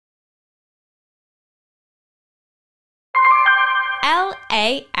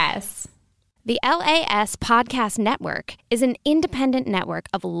LAS. The LAS Podcast Network is an independent network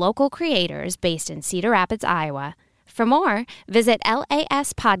of local creators based in Cedar Rapids, Iowa. For more, visit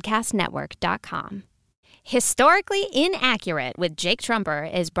laspodcastnetwork.com. Historically Inaccurate with Jake Trumper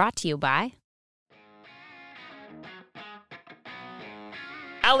is brought to you by...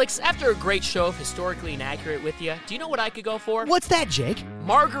 Alex, after a great show of Historically Inaccurate with you, do you know what I could go for? What's that, Jake?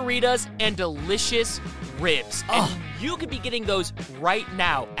 Margaritas and delicious ribs. And you could be getting those right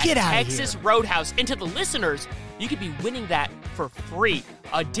now at Texas Roadhouse. And to the listeners, you could be winning that for free.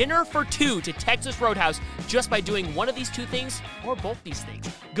 A dinner for two to Texas Roadhouse just by doing one of these two things or both these things.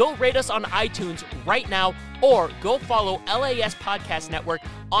 Go rate us on iTunes right now or go follow LAS Podcast Network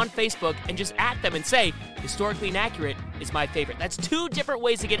on Facebook and just at them and say, Historically Inaccurate is my favorite. That's two different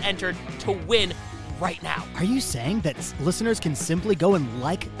ways to get entered to win right now. Are you saying that listeners can simply go and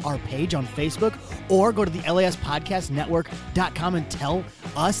like our page on Facebook or go to the laspodcastnetwork.com and tell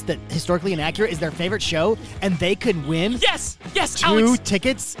us that Historically Inaccurate is their favorite show and they could win Yes, two Alex.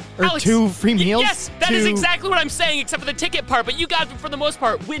 tickets or Alex, two free meals? Yes, that is exactly what I'm saying, except for the ticket part, but you got it for the most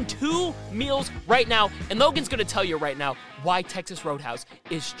part. Win 2 meals right now, and Logan's going to tell you right now why Texas Roadhouse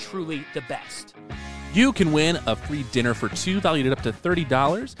is truly the best. You can win a free dinner for two valued at up to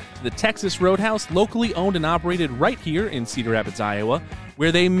 $30 to the Texas Roadhouse, locally owned and operated right here in Cedar Rapids, Iowa,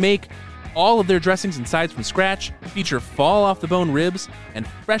 where they make all of their dressings and sides from scratch, feature fall-off-the-bone ribs, and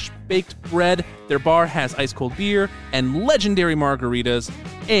fresh-baked bread. Their bar has ice-cold beer and legendary margaritas,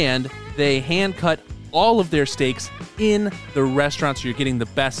 and they hand-cut all of their steaks in the restaurant, so you're getting the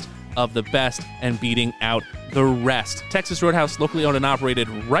best of the best and beating out the rest. Texas Roadhouse, locally owned and operated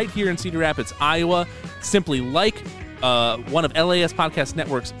right here in Cedar Rapids, Iowa. Simply like one of LAS Podcast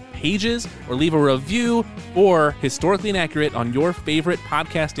Network's pages or leave a review or Historically Inaccurate on your favorite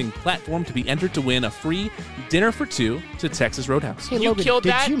podcasting platform to be entered to win a free dinner for two to Texas Roadhouse. Hey, You Logan, killed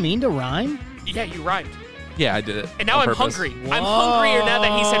did that? you mean to rhyme? Yeah, you rhymed. Yeah, I did it. And now on I'm purpose. hungry. I'm hungrier now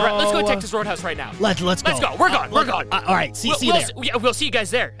that he said, right, let's go to Texas Roadhouse right now. Let's go. Let's go. We're gone. We're gone. All right, see you there. We'll see you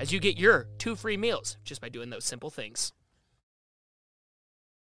guys there as you get your 2 free meals just by doing those simple things.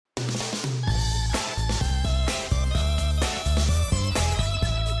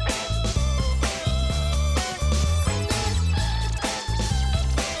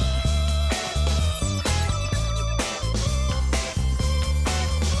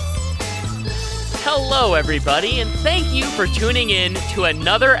 Hello, everybody, and thank you for tuning in to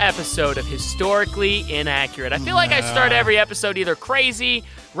another episode of Historically Inaccurate. I feel like I start every episode either crazy,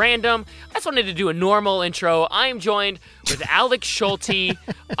 random. I just wanted to do a normal intro. I am joined with Alex Schulte.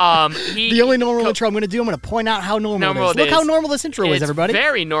 The only normal intro I'm going to do, I'm going to point out how normal it is. Look how normal this intro is, everybody. It's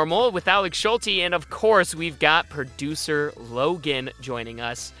very normal with Alex Schulte, and of course, we've got producer Logan joining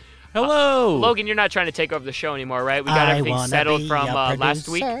us. Hello. Logan, you're not trying to take over the show anymore, right? We got everything settled from last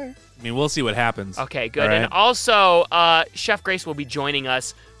week. I mean, we'll see what happens. Okay, good. All right. And also, Chef Grace will be joining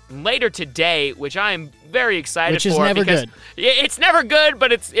us later today, which I am very excited for. Which is never good. It's never good,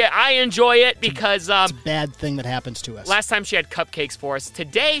 but I enjoy it because it's a bad thing that happens to us. last time she had cupcakes for us.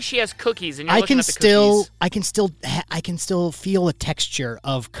 Today she has cookies, and you're I looking can at the cookies. I can still feel the texture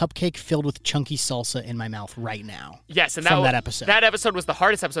of cupcake filled with chunky salsa in my mouth right now. Yes, and from that episode. That episode was the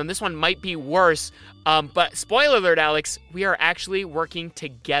hardest episode, and this one might be worse. But spoiler alert, Alex, we are actually working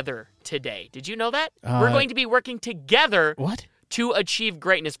together today. Did you know that? We're going to be working together. What? To achieve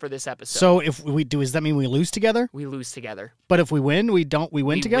greatness for this episode. So if we do, does that mean we lose together? We lose together. But if we win, we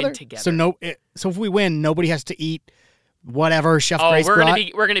win together? Win together. So if we win, nobody has to eat whatever Chef Grace we're brought?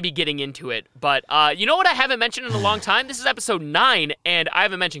 we're gonna be getting into it. But you know what I haven't mentioned in a long time? This is episode 9, and I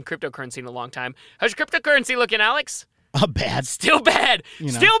haven't mentioned cryptocurrency in a long time. How's your cryptocurrency looking, Alex? Bad. Still bad.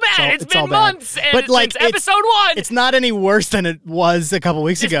 Still bad. It's been all bad. months, and But, since episode 1. It's not any worse than it was a couple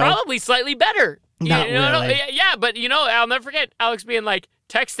weeks It's ago. probably slightly better. Not really. Yeah, but I'll never forget Alex being like,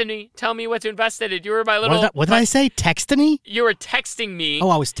 texting me, tell me what to invest in it. You were my little... What did I say? Texting? You were texting me. Oh,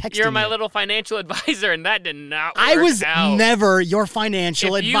 I was texting You're my you. little financial advisor, and that did not work I was out. never your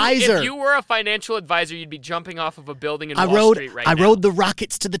financial advisor. If you were a financial advisor, you'd be jumping off of a building in Wall Street right now. I rode the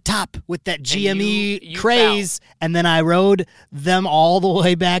rockets to the top with that GME you craze, and then I rode them all the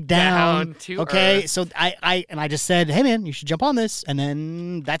way back down. to okay, earth. so I just said, hey man, you should jump on this, and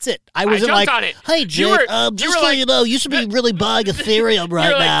then that's it. I jumped wasn't like, on it. hey You Jake, were just so you know, you should be really buying Ethereum right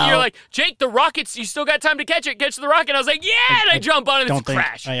now. You're like, Jake, the rockets, you still got time to catch it. Catch the rocket. I was like, yeah, and I jump on it and don't it's think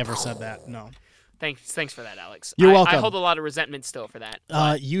crash. I ever said that. No. Thanks for that, Alex. You're I welcome. hold a lot of resentment still for that.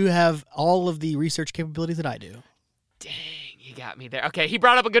 You have all of the research capabilities that I do. Dang, you got me there. Okay, he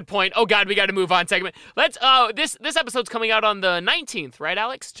brought up a good point. Oh God, we got to move on. Segment. Let's. This episode's coming out on the 19th, right,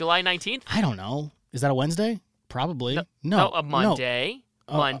 Alex? July 19th. I don't know. Is that a Wednesday? Probably. A Monday.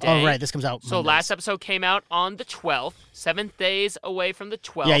 Monday. Oh, right. This comes out So Mondays. last episode came out on the 12th. 7 days away from the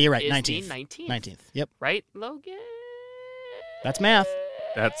 12th. Yeah, you're right. Is 19th. the 19th. 19th. Yep. Right, Logan? That's math.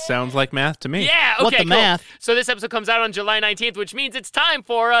 That sounds like math to me. Yeah, okay, What the cool. math? So this episode comes out on July 19th, which means it's time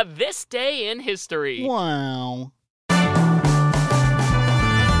for This Day in History. Wow.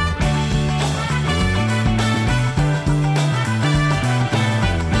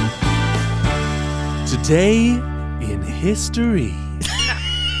 Today in history.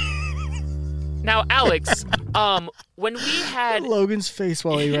 Now, Alex, when we had... Logan's face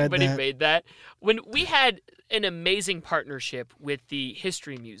while he read when he that. made that. When we had an amazing partnership with the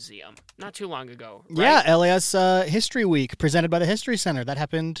History Museum not too long ago, right? Yeah, LAS History Week presented by the History Center. That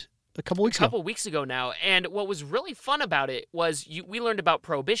happened a couple weeks ago. Weeks ago now. And what was really fun about it was we learned about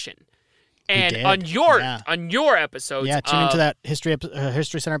Prohibition. And did, on your episodes, Yeah, tune into that History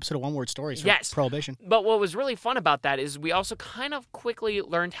Center episode of One Word Stories for Yes. Prohibition. But what was really fun about that is we also kind of quickly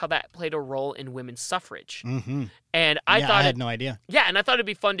learned how that played a role in women's suffrage. Mm-hmm. And I had no idea. Yeah, and I thought it'd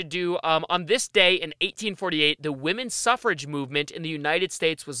be fun to do. On this day in 1848, the women's suffrage movement in the United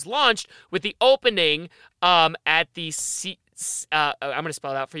States was launched with the opening at the I'm going to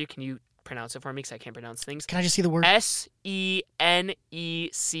spell it out for you. Can you pronounce it for me? Because I can't pronounce things. Can I just see the word?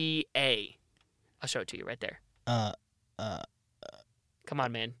 Seneca. I'll show it to you right there. Come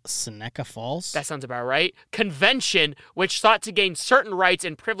on, man. Seneca Falls? That sounds about right. Convention, which sought to gain certain rights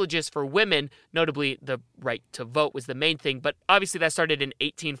and privileges for women, notably the right to vote was the main thing, but obviously that started in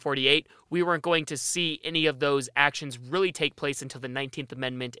 1848. We weren't going to see any of those actions really take place until the 19th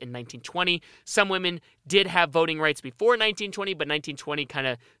Amendment in 1920. Some women did have voting rights before 1920, but 1920 kind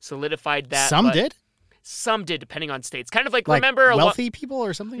of solidified that. Some did? Some did, depending on states. Kind of like Like remember wealthy people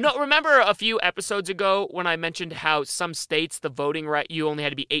or something? No, remember a few episodes ago when I mentioned how some states, the voting right, you only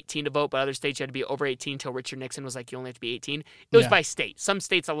had to be 18 to vote, but other states you had to be over 18 until Richard Nixon was like, you only have to be 18. It was by state. Some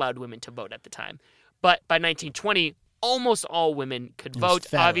states allowed women to vote at the time. But by 1920, almost all women could vote.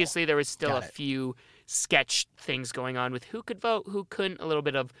 federal. Obviously, there was still Got a it. few sketch things going on with who could vote, who couldn't, a little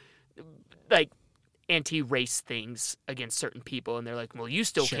bit of like anti-race things against certain people, and they're like, well, you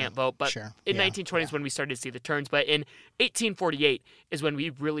still can't vote. But in 1920 is when we started to see the turns. But in 1848 is when we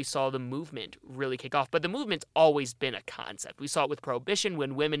really saw the movement really kick off. But the movement's always been a concept. We saw it with Prohibition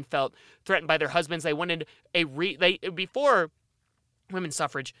when women felt threatened by their husbands. They wanted before women's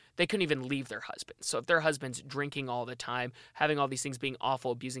suffrage, they couldn't even leave their husbands. So if their husband's drinking all the time, having all these things, being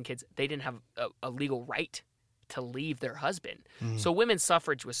awful, abusing kids, they didn't have a legal right to leave their husband. So women's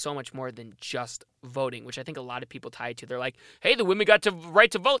suffrage was so much more than just voting, which I think a lot of people tie to. They're like, hey, the women got the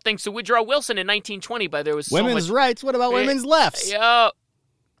right to vote thanks to Woodrow Wilson in 1920, but there was so Women's much... rights? What about women's lefts? Yeah.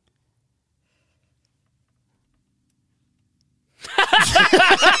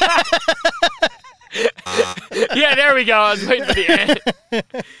 Yeah, there we go. I was waiting for the end.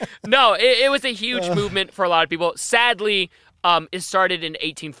 No, it was a huge movement for a lot of people. Sadly, it started in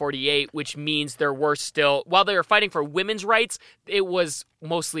 1848, which means there were still, while they were fighting for women's rights, it was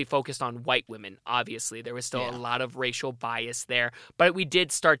mostly focused on white women, obviously. There was still a lot of racial bias there. But we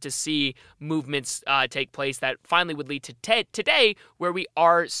did start to see movements take place that finally would lead to today, where we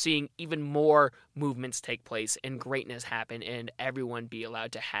are seeing even more movements take place and greatness happen and everyone be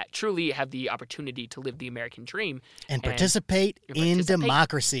allowed to truly have the opportunity to live the American dream. And participate in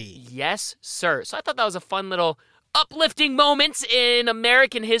democracy. Yes, sir. So I thought that was a fun little uplifting moments in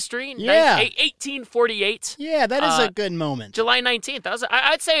American history. Yeah. 1848. Yeah, that is a good moment. July 19th. That was,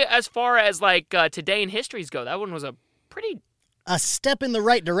 I'd say, as far as like today in histories go, that one was a pretty... A step in the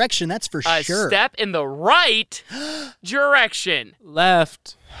right direction, that's for sure. A step in the right direction.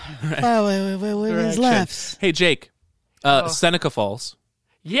 Left. Oh, wait, left. Hey, Jake. Seneca Falls.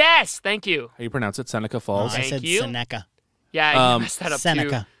 Yes, thank you. How you pronounce it? Seneca Falls. I Thank said you. Seneca. Yeah, you messed that up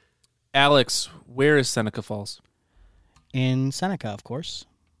Seneca. too. Alex, where is Seneca Falls? In Seneca, of course.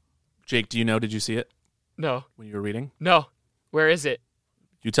 Jake, do you know? Did you see it No. when you were reading? No. Where is it?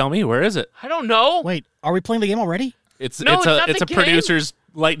 You tell me. Where is it? I don't know. Wait, are we playing the game already? It's No, it's not it's the a game. producer's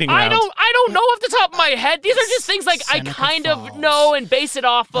lightning round. I don't know off the top of my head. These are just things like Seneca I kind Falls. of know and base it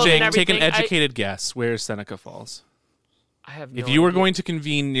off of Jake, and take everything. an educated guess. Where is Seneca Falls? I have no If you were idea. going to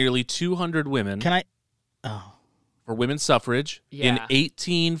convene nearly 200 women Can I? Oh. for women's suffrage in Yeah.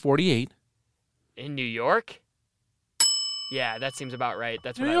 1848, In New York? Yeah, that seems about right.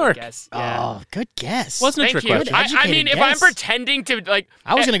 That's what New I York. would guess. Yeah. Oh, good guess. wasn't a Thank trick you. question. I Educated mean, if I'm guess. pretending to, like...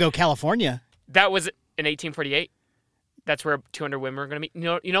 I was going to go California. That was in 1848. That's where 200 women are going to meet.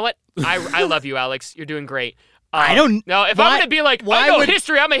 You know what? I love you, Alex. You're doing great. I don't. No, if I'm going to be like, I know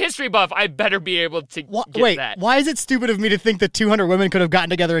history, I'm a history buff, I better be able to get that. Why is it stupid of me to think that 200 women could have gotten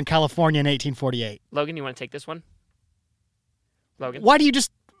together in California in 1848? Logan, you want to take this one? Logan? Why do you just...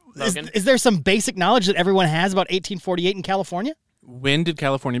 Logan? Is there some basic knowledge that everyone has about 1848 in California? When did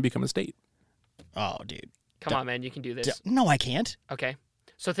California become a state? Oh, dude. Come on, man. You can do this. No, I can't. Okay.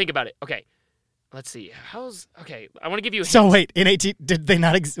 So think about it. Okay. Let's see. Okay, I want to give you a hint. So wait, did they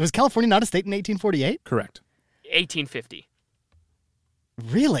not... was California not a state in 1848? Correct. 1850.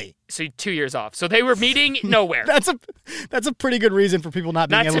 Really? So 2 years off. So they were meeting nowhere. That's a pretty good reason for people not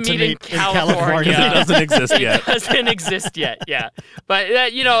being able to meet in California. It doesn't exist yet. It doesn't exist yet. Yeah, but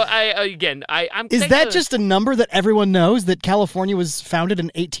I'm. Is that just a number that everyone knows that California was founded in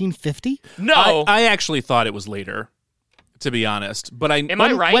 1850? No, I actually thought it was later, to be honest. But am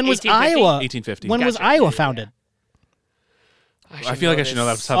I right? When was Iowa? 1850. When was Iowa founded? I feel like I should know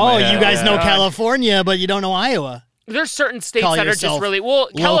that off the top of my head. You guys know California, but you don't know Iowa. There's certain states Call that are just really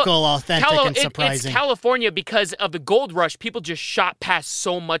local, authentic, and surprising. It's California because of the gold rush. People just shot past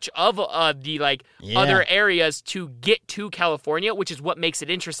so much of the other areas to get to California, which is what makes it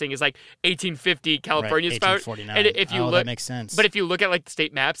interesting. Is like 1850 California's founded. 1849. And if you look, that makes sense. But if you look at like the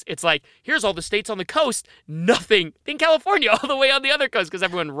state maps, it's like here's all the states on the coast, nothing in California, all the way on the other coast because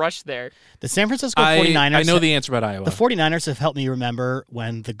everyone rushed there. The San Francisco 49ers. I know the answer about Iowa. The 49ers have helped me remember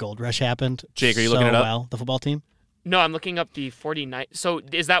when the gold rush happened. Jake, are you looking it up? Well, the football team. No, I'm looking up the 49. So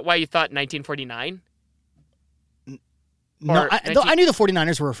is that why you thought 1949? No, I knew the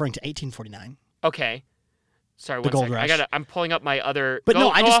 49ers were referring to 1849. Okay. Sorry, the gold rush. I'm pulling up my other. But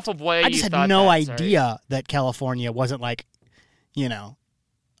I just had no idea that California wasn't like,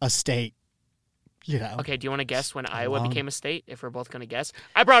 a state. Okay, do you want to guess when Iowa became a state? If we're both going to guess,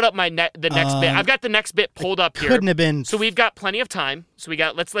 I brought up the next bit. I've got the next bit pulled up here. Couldn't have been. So we've got plenty of time. So we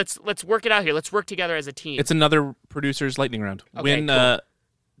got let's work it out here. Let's work together as a team. It's another producer's lightning round. Okay, cool.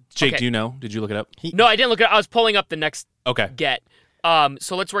 Jake, do you know? Did you look it up? No, I didn't look it up. I was pulling up the next Okay. get.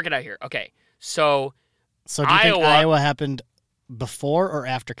 So let's work it out here. Okay, so do you think Iowa happened before or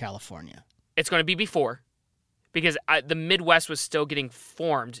after California? It's going to be before. Because the Midwest was still getting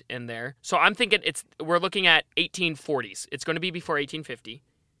formed in there. So I'm thinking we're looking at 1840s. It's going to be before 1850,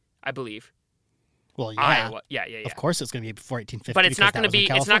 I believe. Well, yeah. Iowa. Yeah. Of course it's going to be before 1850. But it's not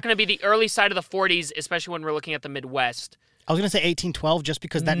going to be the early side of the 40s, especially when we're looking at the Midwest. I was going to say 1812 just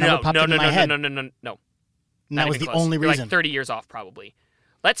because that number popped into my head. No. And that was the only You're reason. like 30 years off probably.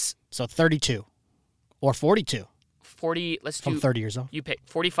 So 32 or 42. 40, let's do. From 30 years off. You pick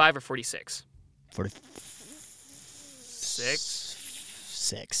 45 or 46. 46.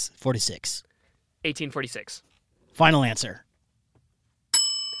 46. 1846. Final answer.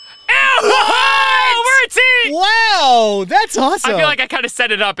 We're a team! Wow, that's awesome. I feel like I kind of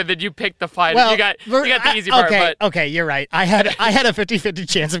set it up, and then you picked the final. Well, you got the easy part. Okay, you're right. I had a 50-50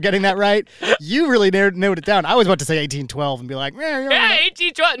 chance of getting that right. You really narrowed it down. I was about to say 1812 and be like, yeah,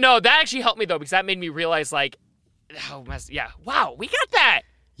 1812. No, that actually helped me though because that made me realize wow, we got that.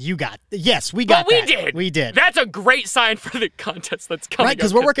 We got that. We did. That's a great sign for the contest that's coming. Right,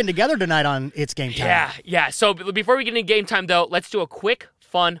 because we're working together tonight on It's Game Time. Yeah. So before we get into game time, though, let's do a quick,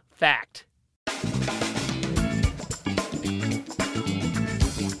 fun fact.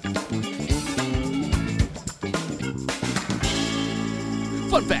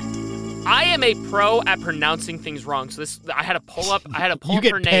 Fun fact. I am a pro at pronouncing things wrong. So I had to pull up you her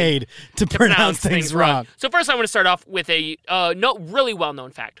get name paid to pronounce things wrong. So first I want to start off with a really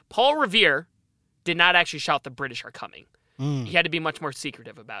well-known fact. Paul Revere did not actually shout the British are coming. He had to be much more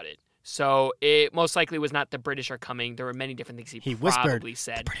secretive about it. So it most likely was not the British are coming. There were many different things he probably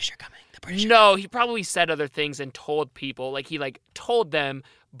said. The British are coming. The British are coming. He probably said other things and told people. Like he told them,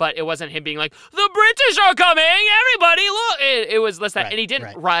 but it wasn't him being like, the British are coming, everybody look. It was less that. And he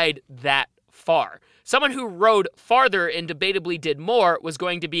didn't ride that far. Someone who rode farther and debatably did more was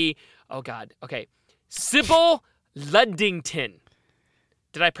going to be, Sybil Ludington.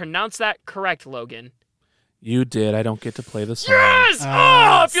 Did I pronounce that correct, Logan? You did. I don't get to play the song. Yes!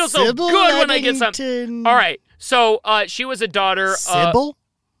 It feels so Sybil good when I get some. Ludington. All right. So she was a daughter. Sybil?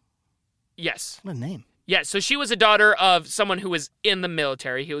 Yes. What a name. Yeah, so she was a daughter of someone who was in the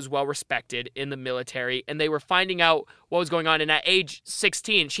military. He was well respected in the military, and they were finding out what was going on. And at age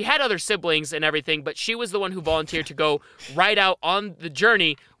 16, she had other siblings and everything, but she was the one who volunteered to go ride out on the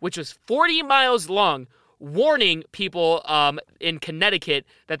journey, which was 40 miles long, warning people in Connecticut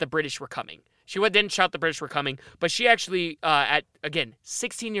that the British were coming. She didn't shout the British were coming, but she actually, at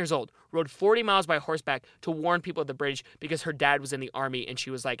 16 years old, rode 40 miles by horseback to warn people of the British because her dad was in the army, and she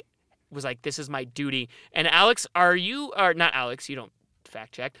was like, this is my duty. And Alex, not Alex, you don't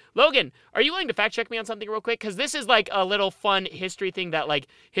fact checked. Logan, are you willing to fact check me on something real quick? Because this is like a little fun history thing that like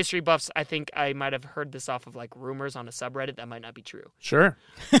history buffs, I think I might have heard this off of like rumors on a subreddit that might not be true. Sure.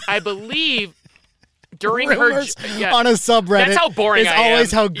 I believe during Rumors her on a subreddit. That's how boring is I am.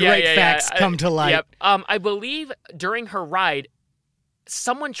 always how great Yeah. facts come to light. Yep. I believe during her ride,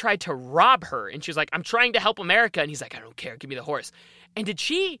 someone tried to rob her, and she was like, "I'm trying to help America," and he's like, "I don't care, give me the horse." And did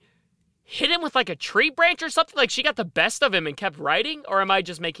she hit him with like a tree branch or something? Like she got the best of him and kept riding, or am I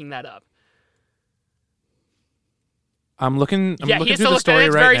just making that up? I'm looking he has through to the look. story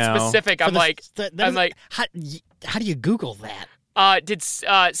That's right very now. specific. I'm like, how do you Google that? Did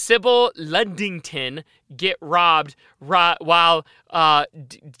Sybil Ludington get robbed while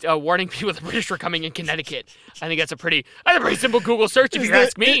warning people the British were coming in Connecticut? I think that's a pretty simple Google search if you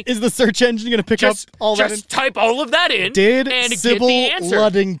ask me. Is the search engine going to pick up all that? Just type all of that in. Did and Sybil get the answer.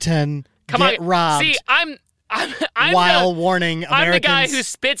 Ludington get robbed? See, I'm while warning Americans. I'm the guy who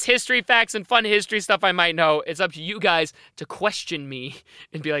spits history facts and fun history stuff I might know. It's up to you guys to question me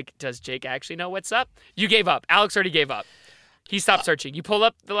and be like, does Jake actually know what's up? You gave up. Alex already gave up. He stopped searching. You pulled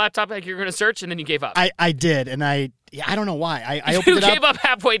up the laptop like you were going to search, and then you gave up. I did, and I don't know why. I opened it up. You gave up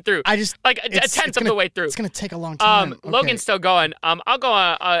halfway through. I just like a tenth of the way through. It's going to take a long time. Okay. Logan's still going. I'll go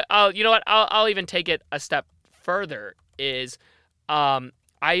on. You know what? I'll even take it a step further. I'm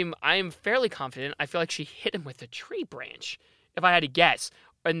fairly confident. I feel like she hit him with a tree branch, if I had to guess.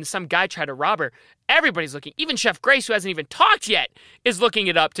 And some guy tried to rob her. Everybody's looking. Even Chef Grace, who hasn't even talked yet, is looking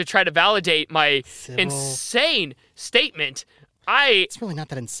it up to try to validate my insane statement. It's really not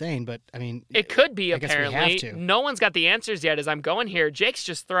that insane, but I mean, it could be. I guess Apparently, we have to. No one's got the answers yet. As I'm going here, Jake's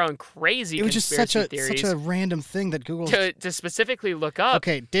just throwing crazy. It was just such a random thing that Google to specifically look up.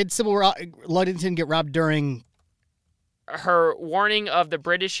 Okay, did Sybil Ludington get robbed during her warning of the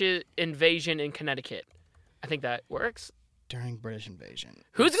British invasion in Connecticut? I think that works. During British invasion.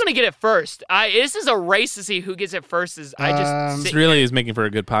 Who's going to get it first? This is a race to see who gets it first. This really is making for a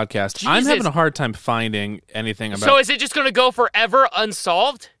good podcast. Jesus. I'm having a hard time finding anything about. So is it just going to go forever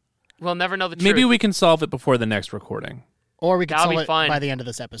unsolved? We'll never know the truth. Maybe we can solve it before the next recording. Or we can That'll solve be it fun. by the end of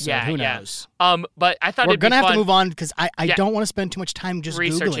this episode. Yeah, Who knows? But I thought we're it'd be gonna have fun to move on because I don't want to spend too much time just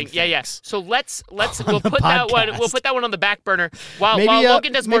researching. Googling Yeah. things. So let's we'll put that one. podcast. We'll put that one on the back burner while Maybe,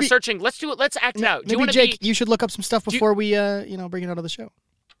 Logan does more maybe- searching. Let's do it. Let's act it out. Do you Maybe want to Jake, be? you should look up some stuff before we bring it out of the show.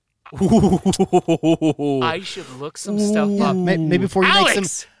 I should look some stuff up. Maybe before you Alex! make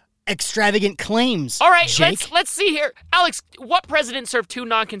some extravagant claims. All right, Jake. let's see here. Alex, what president served 2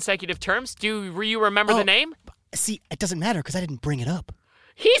 non-consecutive terms? Do you remember the name? See, it doesn't matter because I didn't bring it up.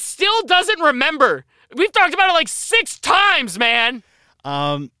 He still doesn't remember. We've talked about it like 6 times, man.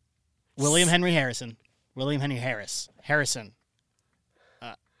 William Henry Harrison. William Henry Harrison.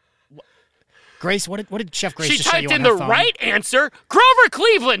 Grace, what did Chef Grace She just show you typed on in her the phone? right answer. Grover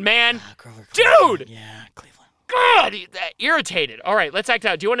Cleveland, man. Grover Dude! Cleveland. Yeah, Cleveland. God, that irritated. All right, let's act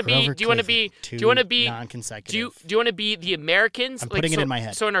out. Do you want to be? Grover Do you want to be? Cleveland. Do you want to be? Non-consecutive. Do you want to be the Americans? I'm putting it in my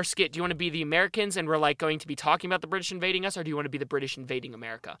head. So in our skit, do you want to be the Americans and we're like going to be talking about the British invading us, or do you want to be the British invading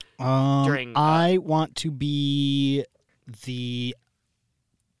America? I want to be the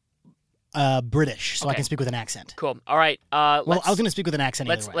British, so I Okay. can speak with an accent. Cool. All right. Well, I was going to speak with an accent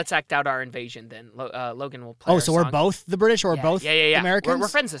either way. Let's act out our invasion then. Logan will play. Oh, our so we're song. both the British, or both Americans? We're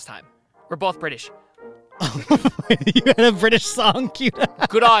friends this time. We're both British. You had a British song queued up.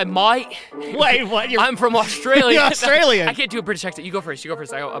 Good eye, mate. Wait, what? I'm from Australia. You're Australian. I can't do a British accent. You go first. I'm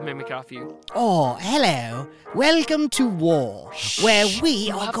gonna make it off you. Oh, hello. Welcome to war, where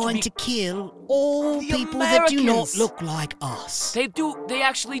we are have to going be- to kill all The people that do not Americans. look like us. They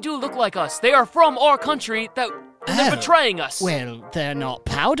actually do look like us. They are from our country and they're Oh. betraying us. Well, they're not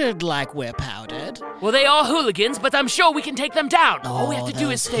powdered like we're powdered. Well, they are hooligans, but I'm sure we can take them down. All we have to do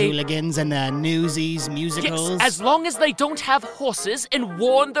those is stay. hooligans and their newsies, musicals. Yes, as long as they don't have horses and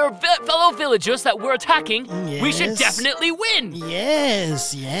warn their fellow villagers that we're attacking, we should Yes. definitely win.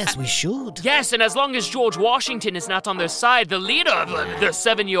 Yes, we should. Yes, and as long as George Washington is not on their side, the leader of the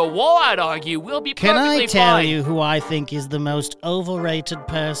 7-year war, I'd argue, will be Can perfectly I tell fine. you who I think is the most overrated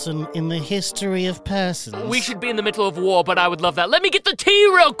person in the history of persons? We should be in the middle of war, but I would love that. Let me get the tea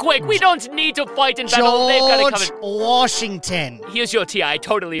real quick. We don't need to fight in battle. They've got it George covered. Washington. Here's your tea. I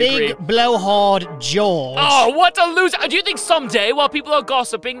totally Big agree. blowhard George. Oh, what a loser. Do you think someday, while people are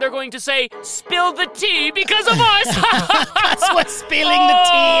gossiping, they're going to say, spill the tea because of us? That's what's spilling the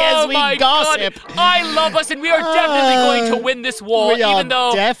tea as we my gossip. God. I love us, and we are definitely going to win this war, We are even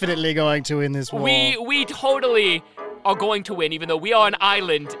though definitely going to win this war. we totally are going to win, even though we are an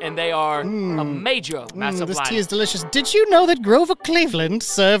island and they are a major, massive this land. tea is delicious. Did you know that Grover Cleveland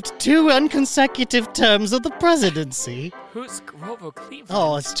served 2 unconsecutive terms of the presidency? Who's Grover Cleveland?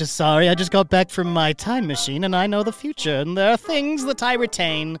 Oh, it's just sorry. I just got back from my time machine, and I know the future, and there are things that I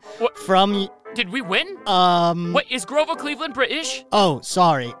retain from... Did we win? What, is Grover Cleveland British? Oh,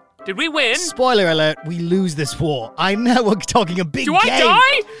 sorry. Did we win? Spoiler alert, we lose this war. I know we're talking a big game. Do I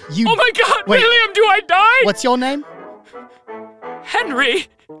die? Oh my God, Wait, William, do I die? What's your name? Henry.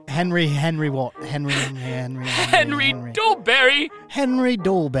 Henry what? Henry Dolberry. Henry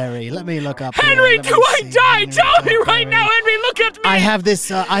Dolberry. Let me look up. Henry, do I die? Tell me right now, Henry, look at me. I have this.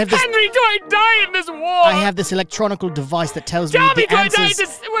 Henry, do I die in this war? I have this electronical device that tells me the answers. Tell me, do I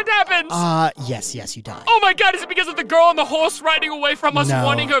die? What happens? Yes, you die. Oh my God, is it because of the girl on the horse riding away from us,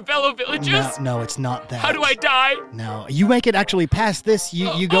 wanting her fellow villagers? No, it's not that. How do I die? No, you make it actually past this.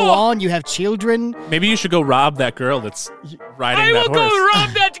 You go on. You have children. Maybe you should go rob that girl that's riding that horse. I will go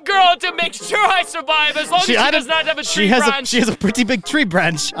rob that girl to make sure I survive, as long as she does not have a tree branch. She has a pretty big tree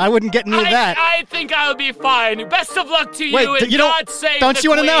branch. I wouldn't get near that. I think I'll be fine. Best of luck to you, and God save the queen. Don't you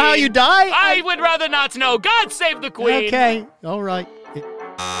want to know how you die? I would rather not know. God save the queen. Okay, all right.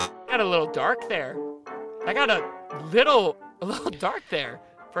 Got a little dark there. I got a little dark there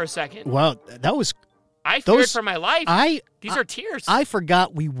for a second. Well, that was... I feared for my life. These are tears. I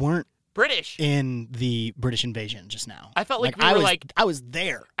forgot we weren't British in the British invasion just now. I felt like we were I was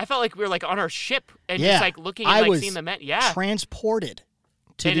there. I felt like we were like on our ship and just like looking and like seeing the men. Yeah, transported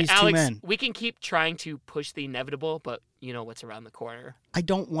to and these Alex, two men. We can keep trying to push the inevitable, but you know what's around the corner. I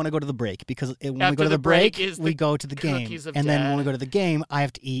don't want to go to the break because when After we go to the break, we go to the game, and then when we go to the game, I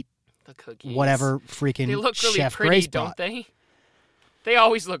have to eat the cookies. Whatever freaking they look really Chef pretty, Grace don't bought. they? They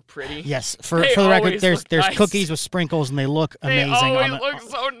always look pretty. Yes, for the record, there's nice. cookies with sprinkles, and they look amazing. They always look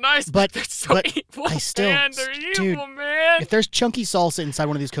so nice, but they're so evil. They're evil, man. If there's chunky salsa inside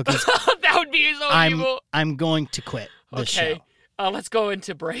one of these cookies, that would be so evil. I'm going to quit this show. Let's go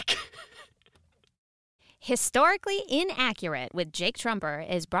into break. Historically Inaccurate with Jake Trumper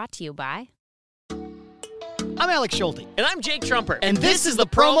is brought to you by... I'm Alex Schulte. And I'm Jake Trumper. And this is the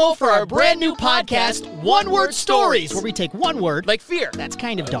promo for our brand new podcast, One Word Stories, where we take one word, like fear. That's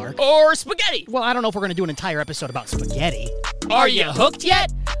kind of dark. Or spaghetti. Well, I don't know if we're going to do an entire episode about spaghetti. Are you hooked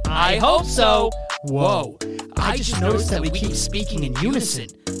yet? I hope so. Whoa. I just noticed that we keep speaking in unison.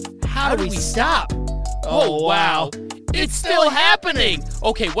 How do we stop? Oh, wow. It's still happening.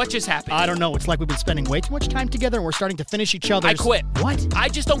 Okay, what just happened? I don't know. It's like we've been spending way too much time together and we're starting to finish each other's... I quit. What? I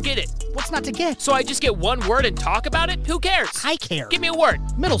just don't get it. What's not to get? So I just get one word and talk about it? Who cares? I care. Give me a word.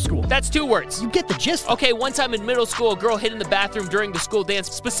 Middle school. That's 2 words. You get the gist. Okay, one time in middle school, a girl hid in the bathroom during the school dance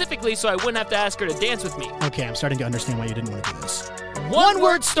specifically so I wouldn't have to ask her to dance with me. Okay, I'm starting to understand why you didn't want to do this. One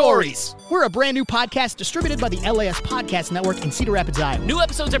Word Stories. We're a brand new podcast distributed by the LAS Podcast Network in Cedar Rapids, Iowa. New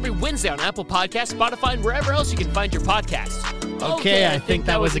episodes every Wednesday on Apple Podcasts, Spotify, and wherever else you can find your podcasts. Okay, I think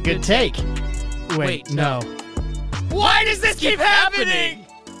that was a good take. Wait, no. Why does this keep happening?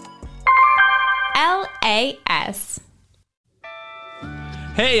 LAS.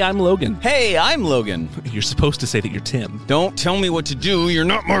 Hey, I'm Logan. Hey, I'm Logan. You're supposed to say that you're Tim. Don't tell me what to do. You're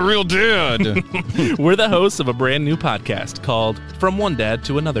not my real dad. We're the hosts of a brand new podcast called From One Dad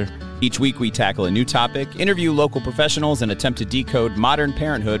to Another. Each week we tackle a new topic, interview local professionals, and attempt to decode modern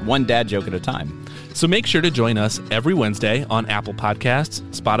parenthood one dad joke at a time. So make sure to join us every Wednesday on Apple Podcasts,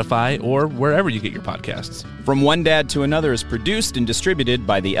 Spotify, or wherever you get your podcasts. From One Dad to Another is produced and distributed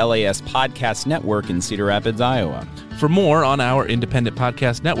by the LAS Podcast Network in Cedar Rapids, Iowa. For more on our independent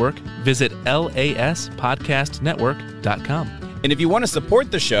podcast network, visit laspodcastnetwork.com. And if you want to support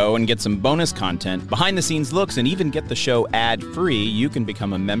the show and get some bonus content, behind-the-scenes looks, and even get the show ad-free, you can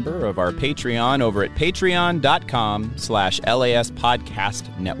become a member of our Patreon over at patreon.com/LAS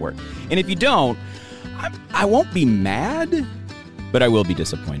Podcast Network. And if you don't, I won't be mad, but I will be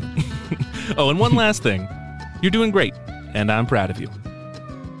disappointed. Oh, and one last thing. You're doing great, and I'm proud of you.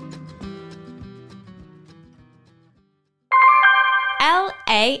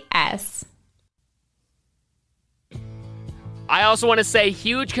 LAS. I also want to say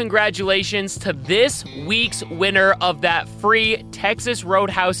huge congratulations to this week's winner of that free Texas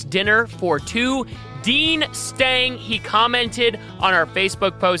Roadhouse dinner for 2, Dean Stang. He commented on our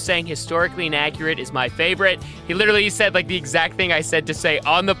Facebook post saying Historically Inaccurate is my favorite. He literally said like the exact thing I said to say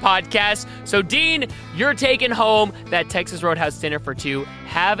on the podcast. So Dean, you're taking home that Texas Roadhouse dinner for 2.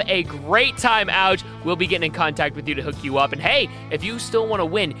 Have a great time out. We'll be getting in contact with you to hook you up. And hey, if you still want to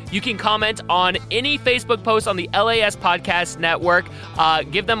win, you can comment on any Facebook post on the LAS Podcast Network.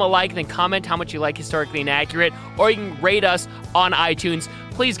 Give them a like, then comment how much you like Historically Inaccurate, or you can rate us on iTunes.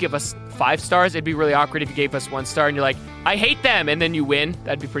 Please give us 5 stars. It'd be really awkward if you gave us 1 star and you're like, I hate them, and then you win.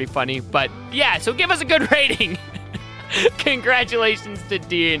 That'd be pretty funny. But yeah, so give us a good rating. Congratulations to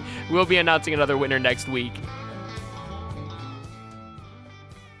Dean. We'll be announcing another winner next week.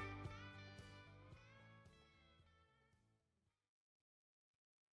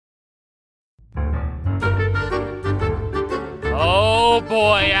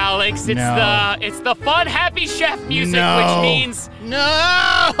 Alex. It's No. the fun, happy chef music, No. which means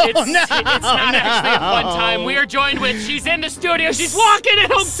No! it's not actually a fun time. We are joined with. She's in the studio. She's walking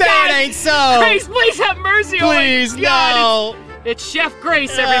in. Oh Say God! it ain't so. Grace, please have mercy. Please, oh my God. no. It's Chef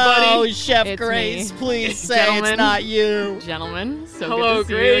Grace, everybody. Oh, Chef It's Grace, me. please say Gentlemen. it's not you. Gentlemen, so Hello, good to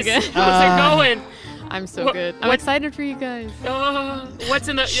see Grace. you again. How's it going? I'm so What- good. I'm what- excited for you guys. What's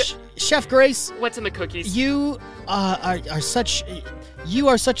in the Chef Grace, What's in the cookies? you are such.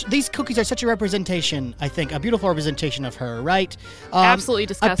 These cookies are such a representation, I think, a beautiful representation of her, right? Absolutely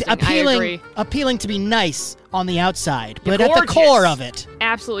disgusting. I Appealing, agree. appealing to be nice on the outside, but You're at the gorgeous. core of it,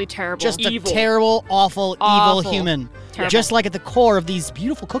 Absolutely terrible. just Evil. a terrible, awful, Awful. evil human. Terrible. Just like at the core of these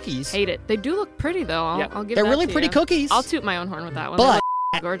beautiful cookies, Hate it. They do look pretty though. I'll, Yep. I'll give they're that really to pretty you. cookies. I'll toot my own horn with that one. But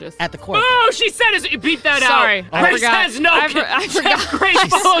They're gorgeous. at the core. of Oh, she said it. Beat that Sorry, out. I Grace forgot. has no. I forgot. Chef Grace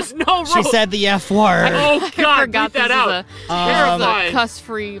follows no rules. it. She said the F word. Oh I God, forgot beat that this out. is a, this is Terrifying. a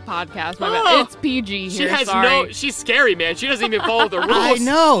cuss-free podcast. My Oh. bad. It's PG She here. has sorry. no. She's scary, man. She doesn't even follow the rules. I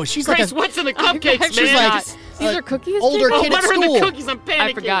know. She's Grace, like what's in the I cupcakes, actually man? like- forgot. These are cookies. older Jacob? Oh, kid what at are in the school. cookies? I'm panicking.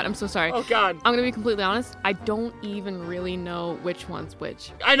 I forgot. I'm so sorry. Oh God. I'm gonna be completely honest. I don't even really know which one's which.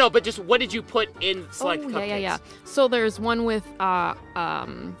 I know, but just what did you put in select cupcakes? Yeah. So there's one with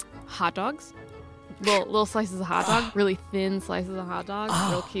hot dogs, little slices of hot dog, really thin slices of hot dog,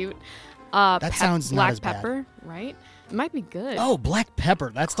 real cute. That sounds not black as bad. pepper, right? It might be good. Oh, black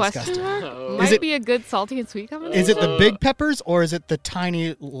pepper. That's Question disgusting. mark? Oh. Might Is it- be a good salty and sweet combination. Is it the big peppers or is it the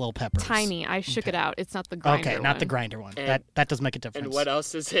tiny little peppers? Tiny? I shook it out. It's not the grinder. Okay, not the one. grinder one. And- that does make a difference. And what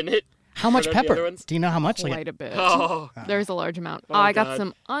else is in it? How much Are there the other pepper? ones? Do you know how much? Quite a bit. Oh. There's a large amount. Oh, I got God.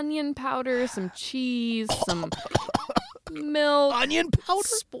 some onion powder, some cheese, some milk, onion powder?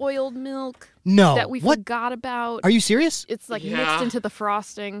 spoiled milk No. that we what? forgot about. Are you serious? It's like Yeah. mixed into the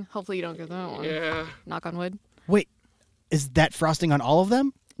frosting. Hopefully you don't get that one. Yeah. Knock on wood. Wait, is that frosting on all of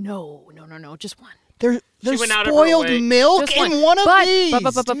them? No. Just one. There's went out of her spoiled way. milk Just in one of but, these.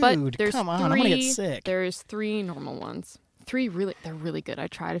 But Dude, there's come on, three, I'm gonna get sick. There's 3 normal ones. 3 they're really good. I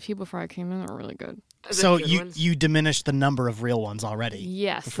tried a few before I came in. They're really good. Is So it good you ones? you diminished the number of real ones already.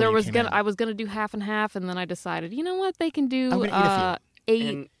 Yes, before you came in. I was gonna do half and half, and then I decided, you know what, they can do I'm gonna eat a 8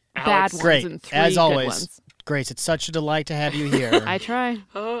 And bad Alex- ones Great, and 3 as good always. ones. Grace, it's such a delight to have you here. I try.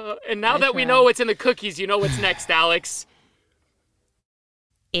 And now I that we tried. know what's in the cookies, you know what's next, Alex.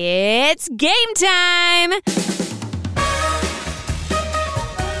 It's game time!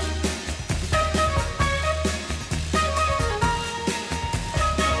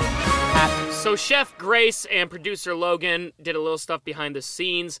 So Chef Grace and producer Logan did a little stuff behind the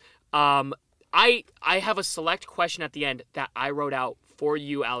scenes. I have a select question at the end that I wrote out for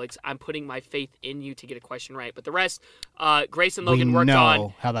you, Alex. I'm putting my faith in you to get a question right. But the rest, Grace and Logan We worked know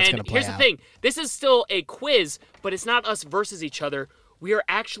on. how that's and gonna play here's out. the thing. This is still a quiz, but it's not us versus each other. We are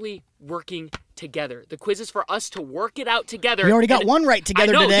actually working together. The quiz is for us to work it out together. We already got And- one right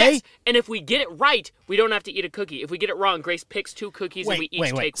together I know, today. Yes. And if we get it right, we don't have to eat a cookie. If we get it wrong, Grace picks 2 cookies and we each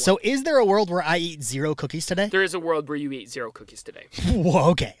take one. So is there a world where I eat 0 cookies today? There is a world where you eat 0 cookies today. Whoa,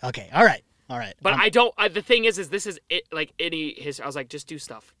 okay. All right. But I don't. The thing is this is it. Like any history, I was like, just do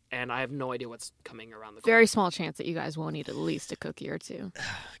stuff, and I have no idea what's coming around the corner. Very small chance that you guys won't eat at least a cookie or 2.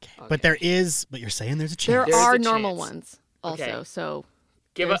 But there is. But you're saying there's a There chance. There's are a normal chance. ones also, Okay. so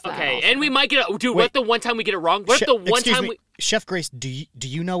Give there's it. that Okay, also. and we might get. Dude, what Wait. if the one time we get it wrong? What if the one Excuse time me, we? Chef Grace, do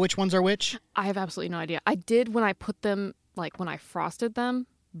you know which ones are which? I have absolutely no idea. I did when I put them, like when I frosted them,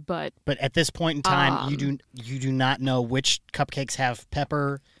 but But at this point in time, you do not know which cupcakes have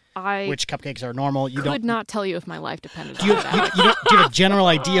pepper, I which cupcakes are normal. You could don't. not tell you if my life depended Do you, on that. do you have a general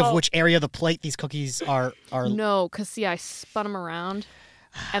idea of which area of the plate these cookies are? No, because see, I spun them around,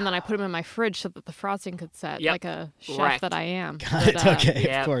 and then I put them in my fridge so that the frosting could set, Yep. like a chef Correct. that I am. Got But, it. Okay,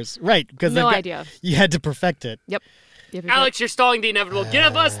 yeah. of course, right? Because No idea. You had to perfect it. Yep. Yep. Alex, you're stalling the inevitable.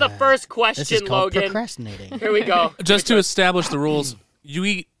 Give us the first This is question, called Logan. procrastinating. Here we go. Just to establish the rules, you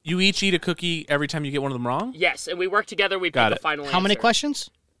each eat a cookie every time you get one of them wrong. Yes, and we work together. We Got pick it. the final How many answer. questions?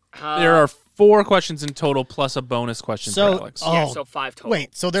 There are 4 questions in total, plus a bonus question So- for Alex. oh, Yeah, so 5 total.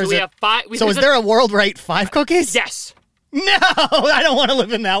 Wait, so there's we a- have 5. So is there a world where I eat 5 cookies? Yes. No, I don't want to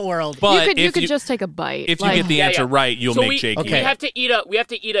live in that world. But you if could just take a bite. if you like, get the Yeah, answer yeah. right, you'll So make we, Jake we eat it. have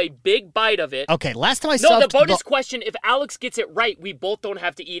to eat a big bite of it. Okay, last time I No, the subbed bonus question, if Alex gets it right, we both don't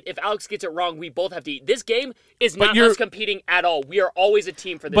have to eat. If Alex gets it wrong, we both have to eat. This game is not you're- us competing at all. We are always a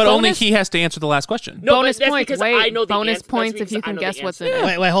team for this. But game. only he has to answer the last question. No, bonus but that's points. because Wait, I know the bonus answer. points That's if you because I can know guess the what's answer. in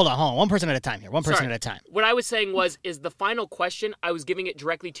it. Wait, hold on. One person at a time here. One person Sorry. at a time. What I was saying was, is the final question, I was giving it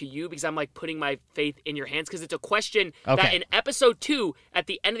directly to you because I'm like putting my faith in your hands because it's a question that that in episode 2, at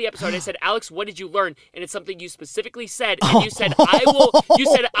the end of the episode, I said, Alex, what did you learn? And it's something you specifically said. And you said,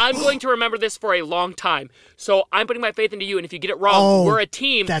 I'm going to remember this for a long time. So I'm putting my faith into you. And if you get it wrong, we're a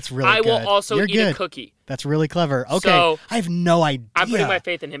team. That's really I will good. also You're eat good. a cookie. That's really clever. Okay. So, I have no idea. I'm putting my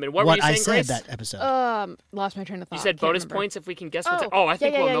faith in him. And what were you saying, I said Grace? that episode. Lost my train of thought. You said Can't bonus remember. points if we can guess what's in it. Oh, I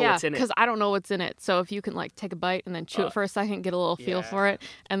think we'll know what's in it. Because I don't know what's in it. So if you can like take a bite and then chew it for a second, get a little feel for it,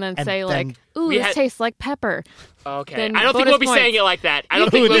 and then say like, "Ooh, this tastes like pepper." Okay. Then I don't think bonus we'll be points. saying it like that. I don't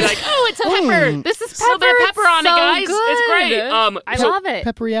think we'll be like, "Oh, it's a pepper. This is pepper. So they're pepper on it, so guys. Good. It's great. I so love it.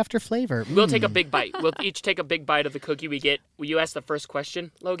 Peppery after flavor. We'll take a big bite. We'll each take a big bite of the cookie we get. Will you ask the first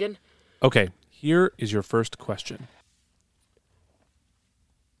question, Logan? Okay, here is your first question.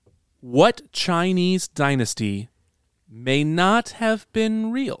 What Chinese dynasty may not have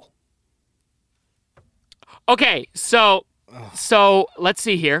been real? Okay, so let's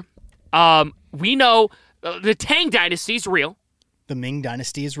see here. We know the Tang dynasty is real. The Ming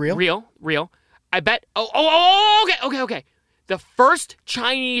Dynasty is real? Real. I bet. Okay. The first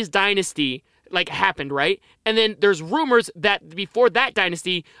Chinese dynasty happened, right? And then there's rumors that before that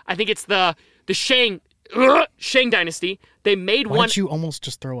dynasty, I think it's the Shang dynasty. They made Why one. don't you almost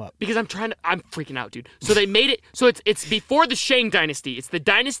just throw up? Because I'm freaking out, dude. So they made it. So it's before the Shang dynasty. It's the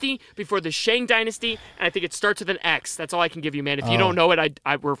dynasty before the Shang dynasty, and I think it starts with an X. That's all I can give you, man. If you don't know it,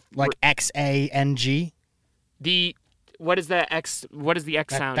 we're XANG. What is the X? What is the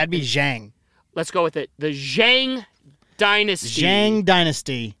X sound? That'd be Zhang. Let's go with it. The Zhang dynasty. Zhang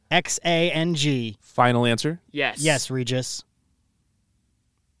Dynasty. XANG. Final answer? Yes. Yes, Regis.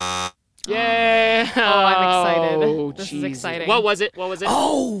 Yeah. Oh, I'm excited. Oh, This is Jesus. exciting. What was it?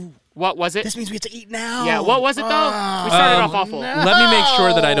 Oh! What was it? This means we have to eat now. Yeah. What was it though? We started off awful. Let me make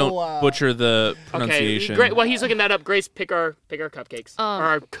sure that I don't butcher the Okay. pronunciation. Great. While he's looking that up, Grace, pick our cupcakes or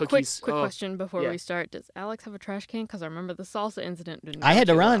our cookies. Quick Oh. question before yeah. we start. Does Alex have a trash can? Because I remember the salsa incident didn't I go had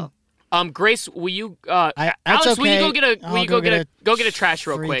to too run. well. Grace, will you? That's Alex, okay. will you go get a? I'll Will you go go get a trash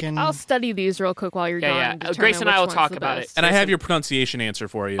real quick? freaking- I'll study these real quick while you're gone. Yeah. and determine Grace and I which will one's talk the about it. best. And I have your pronunciation answer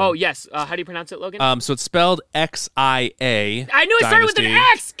for you. Oh yes. How do you pronounce it, Logan? So it's spelled X-I-A. I knew it started with an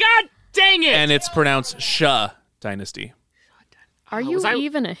Dynasty, X. God dang it! And it's pronounced Sha Dynasty. Are you was I-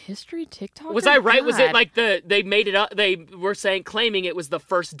 even a history TikToker? Was I right? Was it God. like they made it up? They were claiming it was the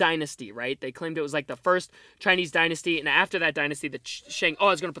first dynasty, right? They claimed it was like the first Chinese dynasty, and after that dynasty, the Shang. Oh,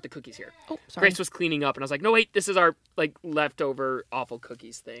 I was gonna put the cookies here. Oh, sorry. Grace was cleaning up, and I was like, no, wait, this is our leftover awful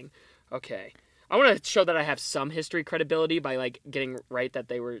cookies thing. Okay, I want to show that I have some history credibility by getting right that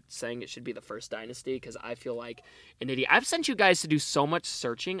they were saying it should be the first dynasty, because I feel like an idiot. I've sent you guys to do so much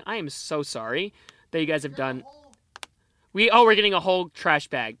searching. I am so sorry that you guys have done. We're getting a whole trash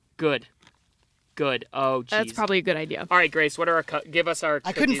bag. Good. Oh, jeez. That's probably a good idea. All right, Grace. What are our? Give us our.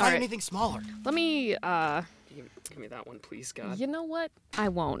 I couldn't cookies. find anything smaller. Let me. Give me that one, please, God. You know what? I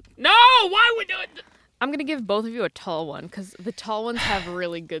won't. No, why would it? I'm gonna give both of you a tall one because the tall ones have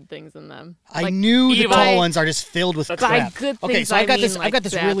really good things in them. I knew the evil. tall ones are just filled with By crap. good Okay, things, so I've I got this. mean, I've got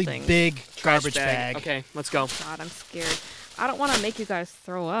this bad really things. big Trash garbage bag. Okay, let's go. God, I'm scared. I don't want to make you guys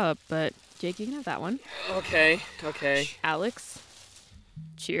throw up, but Jake, you can have that one. Okay. Alex,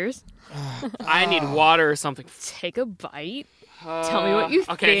 cheers. I need water or something. Take a bite. Tell me what you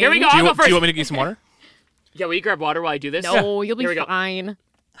think. Okay, here we go. Do I'll you, go do first. you want me to get you some water? Yeah, will you grab water while I do this? No, you'll Here we be go. fine.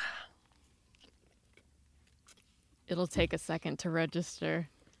 It'll take a second to register.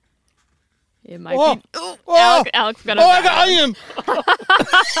 It might be. Oh, Alex got a I bad am.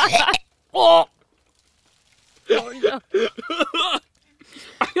 Oh, no.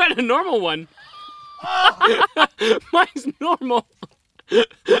 I got a normal one. Mine's normal.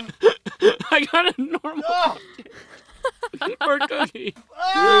 I got a normal for a cookie.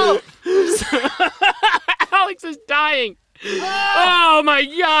 Alex is dying. Oh my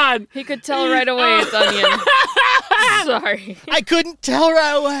God. He could tell right away it's onion. Sorry. I couldn't tell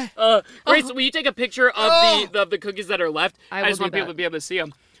right away. Grace, will you take a picture of the cookies that are left? I I just will want do people that. to be able to see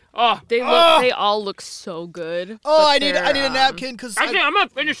them. Oh, They all look so good. Oh, but I need they're, a napkin because actually, I'm gonna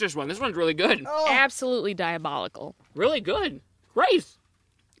finish this one. This one's really good. absolutely diabolical. Really good. Grace,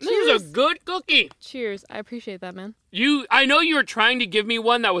 this is a good cookie. Cheers. I appreciate that, man. I know you were trying to give me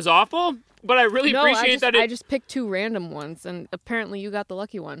one that was awful, but I really appreciate that. I just picked two random ones, and apparently you got the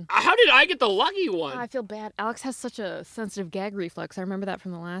lucky one. How did I get the lucky one? I feel bad. Alex has such a sensitive gag reflex. I remember that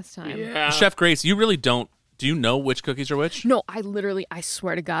from the last time. Yeah. Chef Grace, you really don't. Do you know which cookies are which? No, I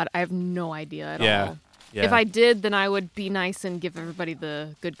swear to God, I have no idea at Yeah. all. Yeah. If I did, then I would be nice and give everybody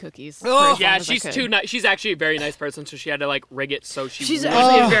the good cookies. for Oh. as Yeah, long as I she's could. too nice. She's actually a very nice person, so she had to rig it so She's would.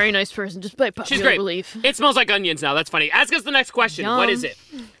 actually a very nice person, just by She's popular great. belief. It smells like onions now. That's funny. Ask us the next question. What Yum. is it?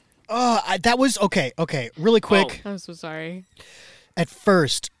 That was okay. Really quick. I'm so sorry. At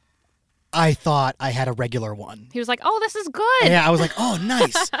first, I thought I had a regular one. He was like, "Oh, this is good." Yeah, I was like, "Oh,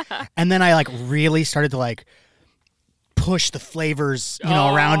 nice." And then I like really started to like push the flavors,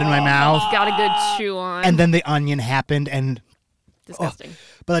 around in my mouth. Got a good chew on. And then the onion happened, and disgusting.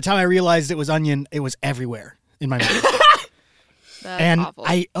 by the time I realized it was onion, it was everywhere in my mouth. That's And awful.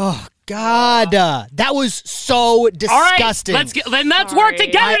 God, that was so disgusting. All right, let's work Sorry.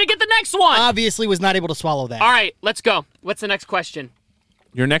 together to get the next one. Obviously was not able to swallow that. All right, let's go. What's the next question?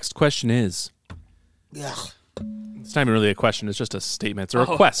 Your next question is. Ugh. It's not even really a question. It's just a statement. It's a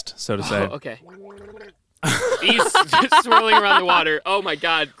request, so to say. Oh, okay. He's swirling around the water. Oh my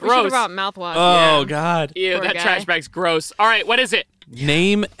God, we should have gross. brought mouthwash. Oh, Yeah. God. Ew, Poor that guy. trash bag's gross. All right, what is it?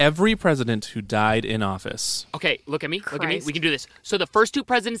 Name every president who died in office. Okay, look at me. Look at me. Christ. We can do this. So the first two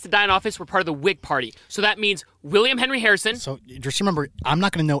presidents to die in office were part of the Whig Party. So that means William Henry Harrison. So just remember, I'm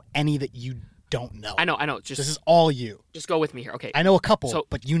not going to know any that you don't know. I know. This Just is all you. go with me here. Okay. I know a couple, So-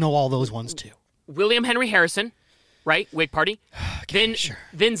 but you know all those ones too. William Henry Harrison, right? Whig Party.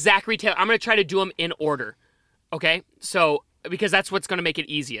 Then Zachary Taylor. I'm going to try to do them in order. Okay? So, because that's what's going to make it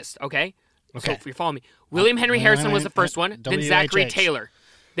easiest. Okay? So Okay. if you follow me. William Henry Harrison was the first one. Then Zachary WHH. Taylor.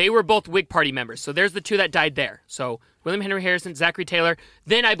 They were both Whig Party members. So there's the two that died there. So William Henry Harrison, Zachary Taylor.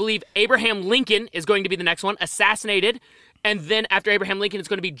 Then I believe Abraham Lincoln is going to be the next one, assassinated. And then after Abraham Lincoln, it's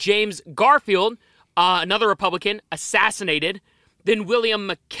going to be James Garfield, another Republican, assassinated. Then William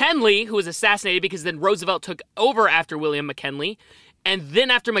McKinley, who was assassinated because then Roosevelt took over after William McKinley. And then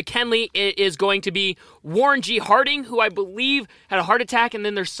after McKinley, it is going to be Warren G. Harding, who I believe had a heart attack. And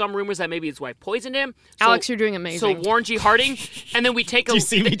then there's some rumors that maybe his wife poisoned him. So, Alex, you're doing amazing. So Warren G. Harding. And then we take a... Do you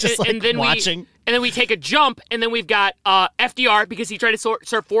see me just, like, and then watching? And then we take a jump, and then we've got FDR, because he tried to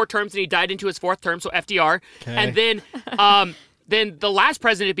serve 4 terms, and he died into his 4th term, so FDR. Okay. And then then the last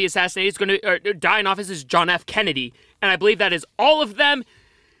president to be assassinated is going to die in office is John F. Kennedy. And I believe that is all of them.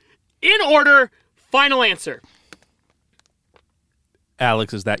 In order, final answer.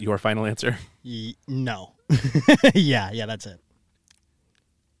 Alex, is that your final answer? No. yeah, that's it.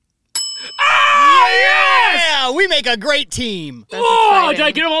 Ah, yes! Yeah, we make a great team. That's Oh, exciting. did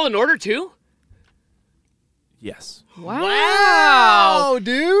I get them all in order, too? Yes. Wow.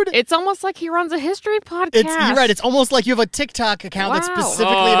 Dude. It's almost like he runs a history podcast. You're right. It's almost like you have a TikTok account that's Wow.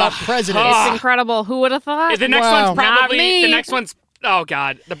 specifically about presidents. It's incredible. Who would have thought? The next Wow. one's probably... Not me. The next one's... Oh,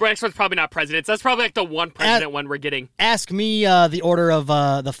 God. The next one's probably not presidents. That's probably like the one president one we're getting. Ask me the order of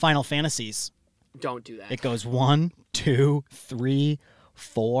the Final Fantasies. Don't do that. It goes 1, 2, 3,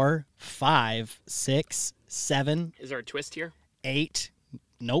 4, 5, 6, 7, Is there a twist here? 8.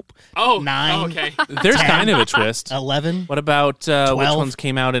 Nope. Oh, 9. oh, okay. There's kind of a twist. 11. What about which 12. ones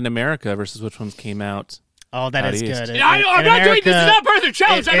came out in America versus which ones came out? Oh, that Out is east. good. I'm not doing this. It's not part of the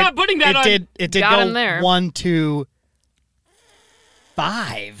challenge. I'm not putting that on. It did Got go him there. 1, 2,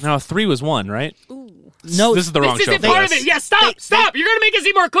 5. No, 3 was 1, right? No, This is the wrong This show. isn't for part of us. it. Yeah, stop. You're going to make us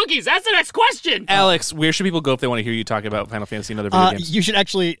eat more cookies. That's the next question. Alex, where should people go if they want to hear you talk about Final Fantasy and other video games? You should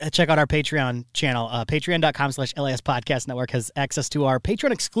actually check out our Patreon channel. Patreon.com/LAS Podcast Network has access to our Patreon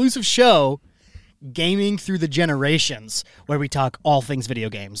exclusive show, Gaming Through the Generations, where we talk all things video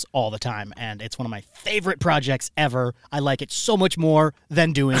games all the time. And it's one of my favorite projects ever. I like it so much more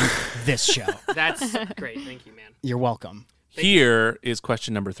than doing this show. That's great. Thank you, man. You're welcome. Here is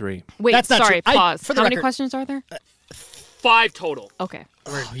question number 3. Wait, That's not sorry, true. pause. For the How many record- questions are there? 5 total. Okay.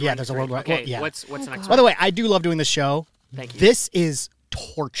 Oh, yeah, there's a world. Okay, Well, yeah. what's the next By one? the way, I do love doing this show. Thank you. This is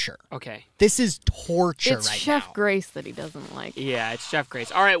torture. Okay. This is torture It's right Chef now. Grace that he doesn't like. Yeah, it's Chef Grace.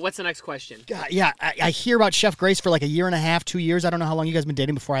 All right, what's the next question? God, yeah, I hear about Chef Grace for like a year and a half, 2 years. I don't know how long you guys been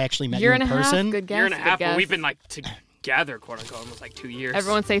dating before I actually met Year you and in a half. person. Good guess. Year and a half, good but guess. we've been like together, quote unquote, almost like 2 years.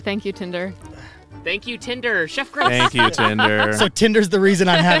 Everyone say thank you, Tinder. Thank you, Tinder. Chef Grace. Thank you, Tinder. So Tinder's the reason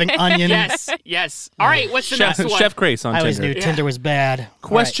I'm having onion. Yes. All right, what's the Chef, next one? Chef Grace on I always Tinder. knew Tinder was bad.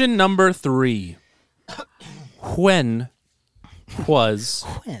 Question number 3. When was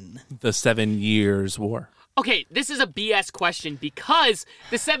All right. When? the 7 Years' War? Okay, this is a BS question because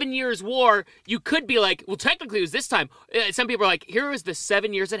the 7 Years' War, you could be like, well, technically it was this time. Some people are like, here was the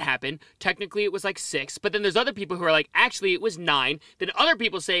 7 years that happened. Technically it was like 6. But then there's other people who are like, actually it was 9. Then other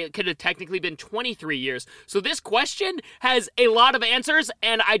people say it could have technically been 23 years. So this question has a lot of answers,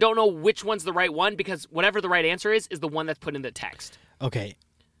 and I don't know which one's the right one because whatever the right answer is the one that's put in the text. Okay,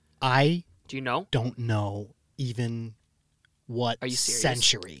 I Do you know? don't know even what Are you serious?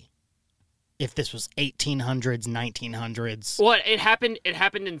 century if this was 1800s, 1900s. Well, it happened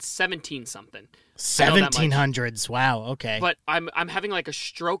in 17 something. 1700s. Wow. Okay. But I'm having like a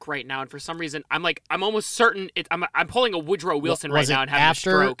stroke right now, and for some reason I'm almost certain I'm pulling a Woodrow Wilson right now and having a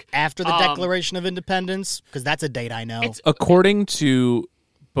stroke. After the Declaration of Independence? Because that's a date I know. According to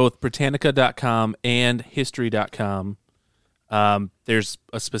both Britannica.com and History.com, there's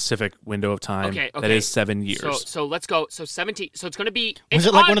a specific window of time that is 7 years. So let's go. So 17. So it's going to be. Was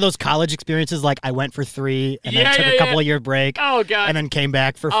it like one of those college experiences? Like I went for 3 and then took a couple of year break. Oh god. And then came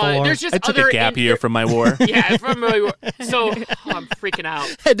back for 4. There's just I took a gap year from my war. Yeah, from my war. So I'm freaking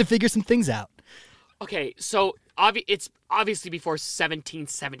out. Had to figure some things out. Okay, so it's obviously before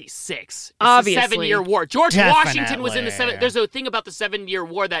 1776. It's Obviously. the 7-year war. George Washington was in the Definitely. There's a thing about the 7-year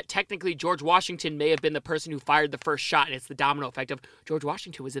war that technically George Washington may have been the person who fired the first shot, and it's the domino effect of George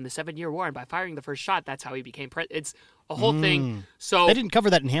Washington was in the 7-year war, and by firing the first shot, that's how he became president. It's a whole thing. So They didn't cover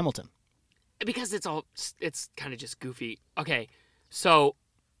that in Hamilton. because it's kind of just goofy. Okay, so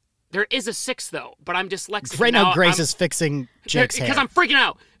there is a 6 though, but I'm dyslexic. Right now, Grace is fixing Jake's hair. because I'm freaking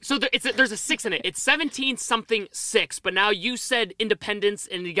out. So there's a 6 in it. It's 17 something 6, but now you said independence,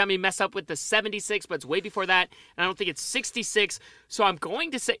 and you got me messed up with the 76, but it's way before that, and I don't think it's 66. So I'm going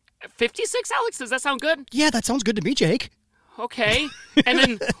to say 56. Alex, does that sound good? Yeah, that sounds good to me, Jake. Okay. And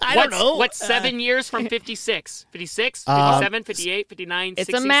then I don't know. What's 7 years from 56? 56, 57, 58, 59, It's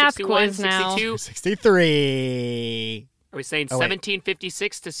 60, a math 61, quiz now. 62. 63. Are we saying Oh, wait.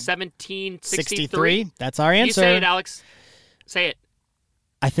 1756 to 1763? 63. That's our answer. You say it, Alex. Say it.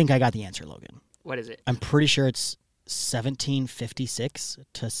 I think I got the answer, Logan. What is it? I'm pretty sure it's 1756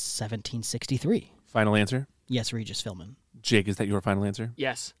 to 1763. Final answer? Yes, Regis Philbin. Jake, is that your final answer?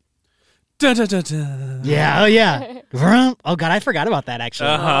 Yes. Dun, dun, dun, dun. Yeah, oh yeah. Vroom. Oh god, I forgot about that actually.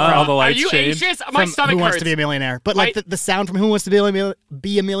 All the Are lights you change. anxious? My From stomach Who Wants hurts. to Be a Millionaire? But like the sound from Who Wants to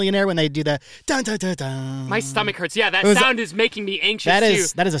Be a Millionaire when they do the dun dun dun dun. My stomach hurts. Yeah, that It was- sound is making me anxious That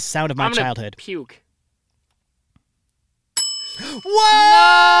too. is a sound of my I'm gonna childhood. puke.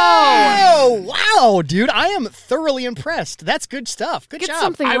 Whoa! Wow, dude, I am thoroughly impressed. That's good stuff. Good Get job.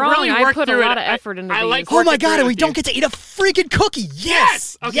 something I wrong. really I worked put a through lot it. of effort into I these. like Oh my working god, through and we with don't you. get to eat a freaking cookie.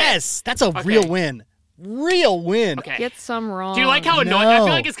 Yes. Okay. Yes. That's a real win. Real win. Okay. Get some wrong. Do you like how annoying? I feel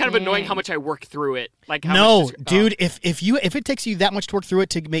No. like it's kind of annoying Dang. how much I work through it. Like how No, much dude, if it takes you that much to work through it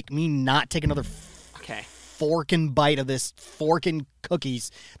to make me not take another Okay. forking bite of this forking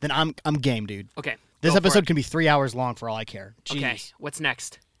cookies, then I'm game, dude. Okay. This go for episode it. can be 3 hours long for all I care. Jeez. Okay. What's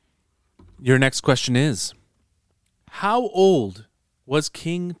next? Your next question is, how old was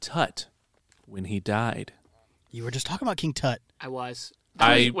King Tut when he died? You were just talking about King Tut. I was.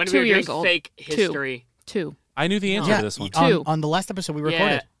 I- When 2 we were years doing old. fake 2. history. 2. I knew the answer to this one. Two. On the last episode we Yeah.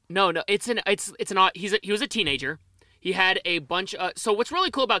 recorded. No. It's an odd. He was a teenager. He had a bunch of. So what's really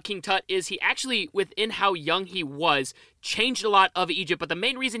cool about King Tut is he actually, within how young he was, changed a lot of Egypt. But the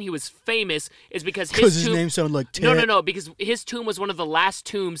main reason he was famous is because His name sounded like Tit. No, because his tomb was one of the last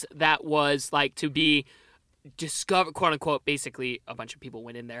tombs that was like to be discovered, quote unquote. Basically, a bunch of people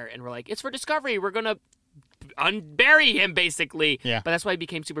went in there and were like, "It's for discovery. We're gonna unbury him," basically. Yeah. But that's why he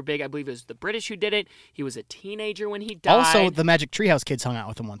became super big. I believe it was the British who did it. He was a teenager when he died. Also, the Magic Treehouse kids hung out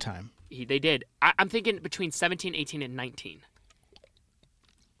with him one time. They did. I'm thinking between 17, 18, and 19.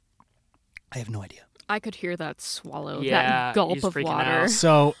 I have no idea. I could hear that swallow, Yeah, that gulp he's of freaking water. out.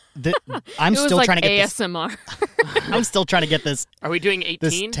 So I'm It was still like trying to get ASMR. this. I'm still trying to get this Are we doing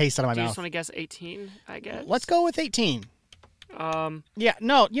 18? taste out of my Do you mouth. just want to guess 18, I guess? Let's go with 18. Um, Yeah,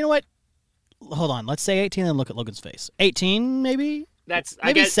 no, you know what? Hold on. Let's say 18 and look at Logan's face. 18, maybe? that's I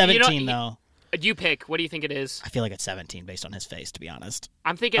Maybe guess, 17, you know, though. You pick. What do you think it is? I feel like it's 17 based on his face, to be honest.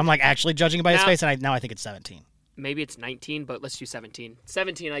 I'm thinking I'm like actually judging by his Now- face, and now I think it's 17. maybe it's 19, but let's do 17.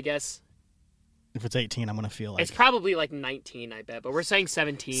 17, I guess. If it's 18, I'm going to feel like... It's probably like 19, I bet, but we're saying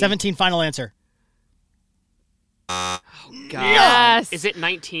 17. 17, final answer. God. Yes. Is it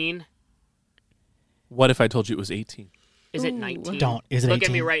 19? What if I told you it was 18? Is it Ooh. 19? Don't. Is it 18? Look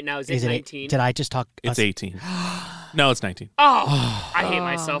at me right now. Is it it 19? Did I just talk... It's 18. No, it's 19. Oh, I hate Oh,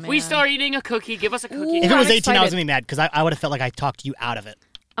 myself. We man. still are eating a cookie. Give us a cookie. If it I'm was 18, I was excited. going to be mad, because I would have felt like I talked you out of it.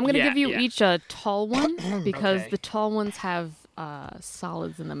 I'm going to Yeah, give you yeah. each a tall one because Okay. the tall ones have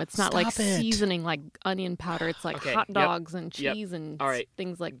solids in them. It's not like Stop it. seasoning like onion powder. It's like Okay, hot yep, dogs and yep. cheese and All right.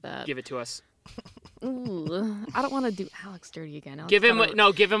 things like that. Give it to us. Ooh, I don't want to do Alex dirty again. Alex Give him got a-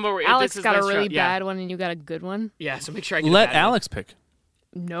 no. Give him a. Alex this is got a nice really try. Yeah. bad one and you got a good one. Yeah. So make sure I get Let a bad one. Alex pick.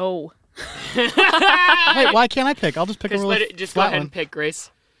 No. Wait, why can't I pick? I'll just pick a Just really let it. Just go flat ahead one. and pick, Grace.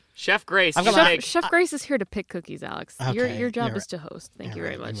 Chef Grace. I've you got my- pick. Chef Grace is here to pick cookies, Alex. Okay, Your job you're is to host. Thank you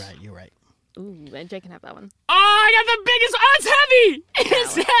You're very right, much. You're right. Ooh, and Jay can have that one. Oh, I got the biggest. Oh, it's heavy.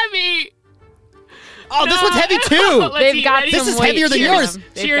 It's heavy. Oh, this one's heavy too. Let's They've eat got it. This some is weight heavier than to yours. them.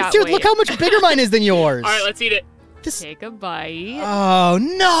 They've Cheers. got Dude, weight. look how much bigger mine is than yours. All right, let's eat it. This. Take a bite. Oh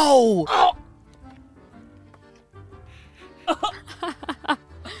no!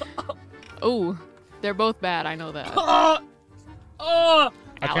 Oh, they're both bad. I know that. Oh,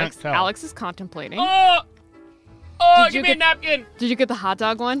 I can't Alex, tell. Alex is contemplating. oh, Did you give me a get- napkin. Did you get the hot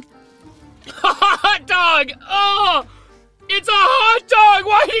dog one? Hot dog. Oh, it's a hot dog.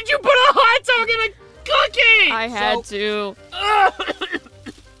 Why did you put a hot dog in a cookie? I had to.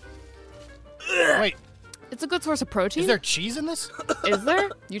 Wait, It's a good source of protein. is there cheese in this? Is there?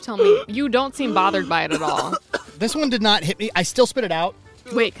 You tell me. You don't seem bothered by it at all. This one did not hit me. I still spit it out.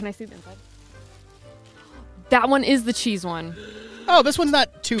 Wait, can I see the inside? That one is the cheese one. Oh, this one's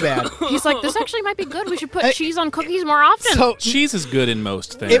not too bad. He's like, this actually might be good. We should put cheese on cookies more often. So Cheese is good in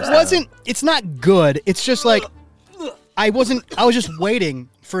most things. it wasn't. It's not good. It's just like I was just waiting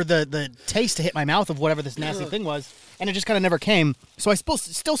for the taste to hit my mouth of whatever this nasty thing was, and it just kind of never came. So I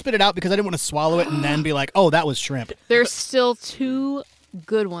still spit it out because I didn't want to swallow it and then be like, oh, that was shrimp. There's still 2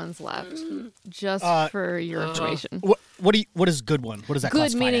 good ones left, just for your information. What is good one? What is that? Good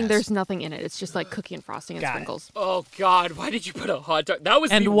classified meaning as? there's nothing in it. It's just like cookie and frosting and Got it. sprinkles. Oh God, why did you put a hot dog? That was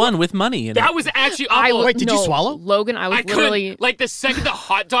and the one with money in That it. was actually I awful. Wait, did you no, swallow? Logan, I was I literally couldn't. Like the second the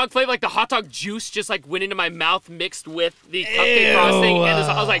hot dog flavor, like the hot dog juice, just like went into my mouth mixed with the cupcake frosting, and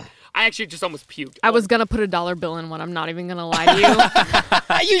I was like, I actually just almost puked. I was gonna put a $1 bill in one. I'm not even gonna lie to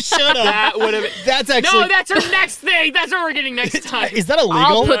you. You should have. That would have. That's actually. No, that's our next thing. That's what we're getting next time. Is that illegal?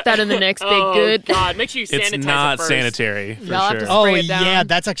 I'll put that in the next big Oh good. God, make sure you sanitize It's not it first. sanitary for Y'all have sure. to Oh spray it down. yeah,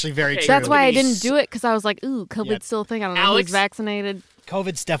 that's actually very Okay, true. That's why I Look at didn't these. do it because I was like, ooh, COVID's Yeah. still a thing. I don't know Alex- who's vaccinated.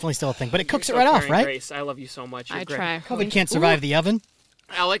 COVID's definitely still a thing, but it cooks it You're right so off, caring, right? Grace, I love you so much. You're I great. try. COVID can't survive the oven.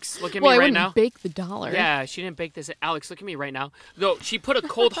 Alex, look at Well, me I right wouldn't now. bake the dollar. Yeah, she didn't bake this. Alex, look at me right now. Though she put a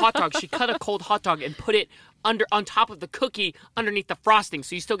cold hot dog. She cut a cold hot dog and put it on top of the cookie underneath the frosting,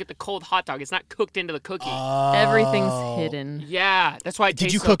 so you still get the cold hot dog. It's not cooked into the cookie. Everything's hidden. Yeah, that's why. It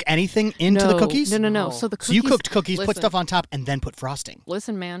Did you tastes so- cook anything into the cookies? No. No. So the cookies. So you cooked cookies, listen, put stuff on top, and then put frosting.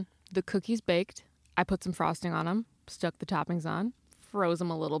 Listen, man. The cookies baked. I put some frosting on them, stuck the toppings on, froze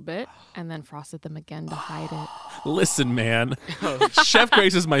them a little bit, and then frosted them again to hide it. Listen, man. Chef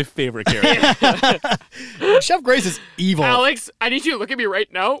Grace is my favorite character. Chef Grace is evil. Alex, I need you to look at me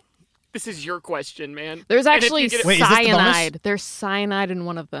right now. This is your question, man. There's And if actually you get it- Wait, is this the bonus? cyanide. There's cyanide in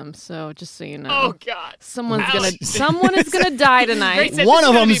one of them, so just so you know. Oh God. Someone Alex. is gonna die tonight. Grace said One this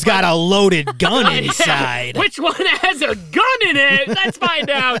of is gonna them's be got fun. a loaded gun inside. Which one has a gun in it? Let's find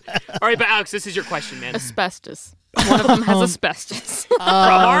out. All right, but Alex, this is your question, man. Asbestos. One of them has asbestos. From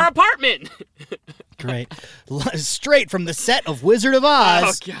our apartment. Great. Straight from the set of Wizard of Oh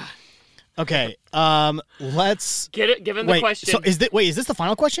Oz. God. Okay. Let's Get it. Give him the wait. question. So is this the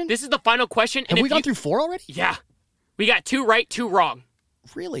final question? This is the final question. Have and we if gone you- through 4 already? Yeah. We got 2 right, 2 wrong.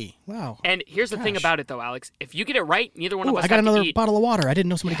 Really? Wow. And here's the thing Gosh. about it, though, Alex. If you get it right, neither one Ooh, of us I got have another to eat. bottle of water. I didn't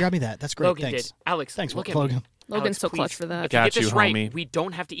know somebody grabbed me that. That's great. Logan Thanks. did. Alex, Thanks, look at Logan. me. Logan's Alex, so clutch please. for that. If you Got get this you, right, homie. we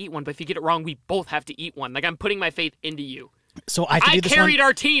don't have to eat one. But if you get it wrong, we both have to eat one. Like I'm putting my faith into you. So I have to I do this carried one.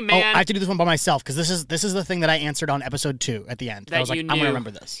 our team, Oh, man. I have to do this one by myself because this is the thing that I answered on episode 2 at the end. I That was like, you I'm gonna knew.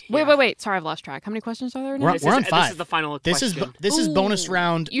 remember this. Wait. Sorry, I've lost track. How many questions are there now? We're on 5. This is the final This is question. this is bonus Ooh.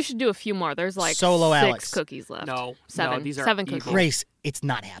 round. You should do a few more. There's like Solo 6 Alex. cookies left. No, 7. these are 7 evil. cookies. Grace, it's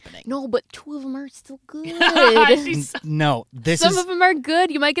not happening. No, but 2 of them are still good. She's- No, this Some is. of them are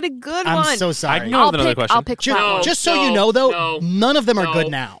good. You might get a good I'm one. so I sorry. can go with another question. I'll pick Just, flat ones. just so you No, know, though, no, none of them are no. good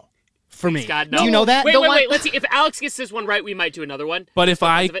now. For me, God, do no. you know that? Wait, The wait, one- wait. Let's see. If Alex gets this one right, we might do another one. But if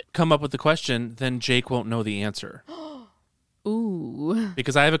I of it. come up with the question, then Jake won't know the answer. Ooh.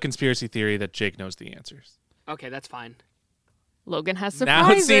 Because I have a conspiracy theory that Jake knows the answers. Okay, that's fine. Logan has Now,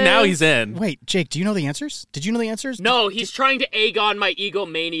 surprises. see, now he's in. Wait, Jake, do you know the answers? Did you know the answers? No, he's trying to egg on my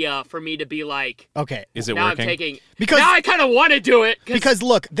egomania for me to be like. Okay. Is it now working? I'm taking. Because- now I kind of want to do it Because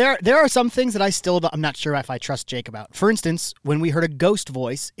look, there are some things that I'm not sure if I trust Jake about. For instance, when we heard a ghost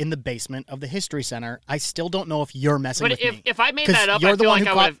voice in the basement of the History Center, I still don't know if you're messing But with me. if I made 'Cause that up, you're I the feel one like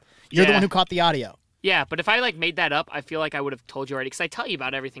who I caught. would have. You're the one who caught the audio. Yeah, but if I like made that up, I feel like I would have told you already because I tell you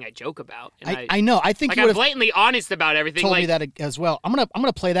about everything I joke about. And I know. I think like you I'm would have blatantly honest about everything. told like, me that as well. I'm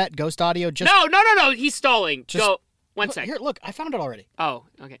gonna play that ghost audio. Just No. He's stalling. Just- Go. One look, sec. Here, look, I found it already. Oh,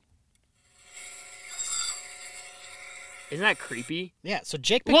 okay. Isn't that creepy? Yeah. So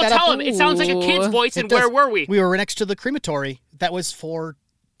Jake picked Well, that up. tell him. It sounds like a kid's Ooh. voice. It And does. where were we? We were next to the crematory that was for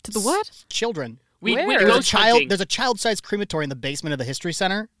To the what? children. We Where? went There's a ghost hunting. child-sized crematory in the basement of the History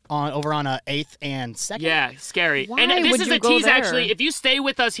Center over on 8th and 2nd. Yeah, scary. Why And this would is you a go tease, there? actually. If you stay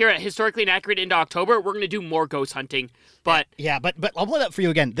with us here at Historically Inaccurate into October, we're going to do more ghost hunting. But Yeah, but I'll play that for you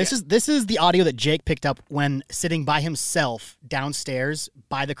again. This is the audio that Jake picked up when sitting by himself downstairs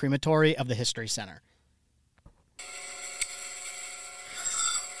by the crematory of the History Center.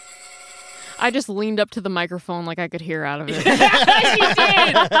 I just leaned up to the microphone like I could hear out of it. you did.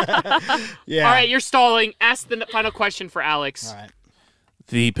 Yeah. All right, you're stalling. Ask the final question for Alex. All right.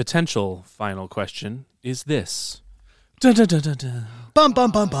 The potential final question is this. Dun, dun, dun, dun, dun. Bum bum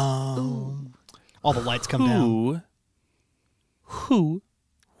bum bum. All the lights come down. Who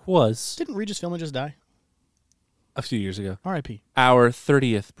was, Didn't Regis Philbin just die? a few years ago, R.I.P. our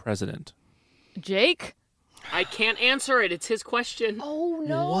 30th president? Jake? I can't answer it. It's his question. Oh,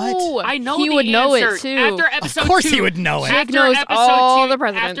 no. What? I know he the would know answer. it, too. After episode Of course 2, he would know it. Jake after knows episode all 2, the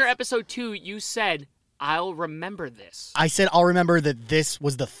presidents. After episode 2, you said, I'll remember this. I said I'll remember that this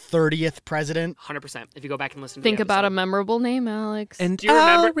was the 30th president. 100%. If you go back and listen to Think the about a episode. memorable name, Alex. And Do you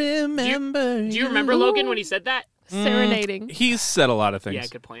remember- I'll remember Do you remember, Logan, when he said that? Serenading. He's said a lot of things. Yeah,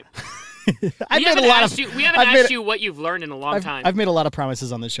 good point. I've We made a haven't lot asked of. you, we haven't I've asked made- you what you've learned in a long time. I've made a lot of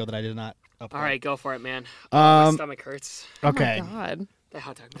promises on this show that I did not uphold. All right, go for it, man. My stomach hurts. Okay. Oh, my God. The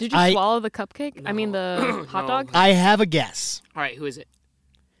hot dog. Did you I- swallow the cupcake? I mean, the hot No. dog? I have a guess, All right, who is it?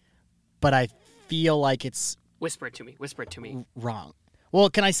 but I feel like it's Whisper it to me. Whisper it to me. wrong. Well,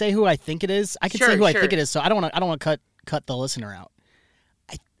 can I say who I think it is? I can Sure, say who I sure. think it is, so I don't want to cut the listener out.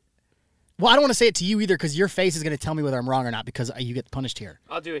 Well, I don't want to say it to you either because your face is going to tell me whether I'm wrong or not because you get punished here.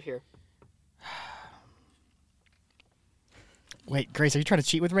 I'll do it here. Wait, Grace, are you trying to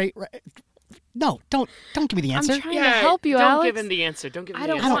cheat with Ray? No, don't give me the answer. I'm trying to help you, don't Alex. give him the answer. Don't give him I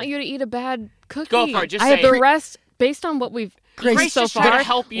the don't answer. want you to eat a bad cookie. Go for it. Just I say have it. The rest, based on what we've Grace, eaten so just trying far, to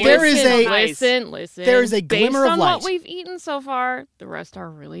help you. There is a- listen. there is a glimmer based of on light. what we've eaten so far, the rest are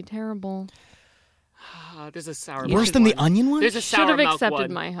really terrible. There's a sour Worse milk than the one. onion one? There's a Should sour have milk accepted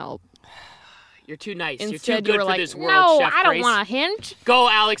one. my help. You're too nice. Instead, You're too you good were for like, this world, no, Chef I don't Grace. want a hint. Go,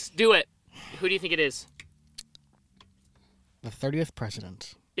 Alex. Do it. Who do you think it is? The 30th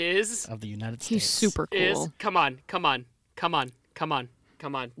president Is of the United States He's super is cool. come on.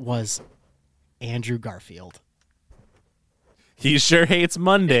 was Andrew Garfield. He sure hates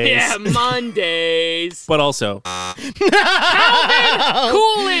Mondays. Yeah, Mondays. But also, Coolidge.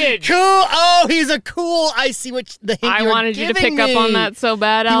 Cool. Oh, he's a cool. I see what the hint I you're wanted you to giving pick up on me. that so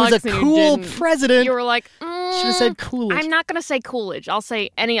bad, He Alex. was a and cool you didn't. president. You were like, Should have said Coolidge. I'm not going to say Coolidge. I'll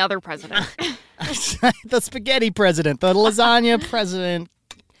say any other president. The spaghetti president, the lasagna president,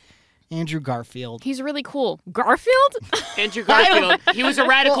 Andrew Garfield. He's really cool. Garfield? Andrew Garfield. He was a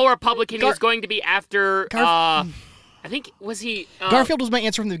radical Republican. He was going to be after. I think was he Garfield was my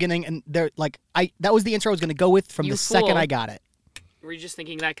answer from the beginning, and that was the answer I was going to go with from You the second fool. I got it. Were you just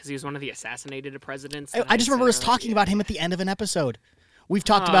thinking that because he was one of the assassinated presidents? I just remember us talking about him at the end of an episode. We've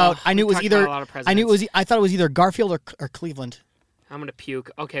talked about. I knew it we was talked either. about a lot of I knew it was. presidents. I thought it was either Garfield or Cleveland. I'm gonna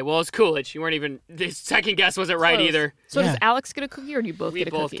puke. Okay, well it's Coolidge. You weren't even. The second guess wasn't right Close. either. So Yeah. does Alex get a cookie or do you both We get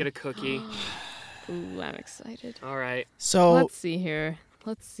a both cookie? get a cookie. Ooh, I'm excited. All right. So Let's see here.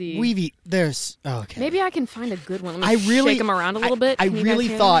 Let's see. there's okay. Maybe I can find a good one. Let me I really shake them around a little bit. I Can you really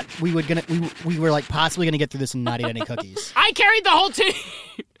guys hear thought we were like possibly gonna get through this and not eat any cookies. I carried the whole team.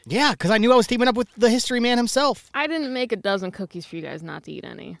 Yeah, because I knew I was teaming up with the history man himself. I didn't make a dozen cookies for you guys not to eat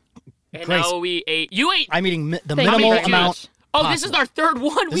any. And Grace. now we ate. You ate. I'm eating the Thank you minimal very amount. much. Oh, this is our third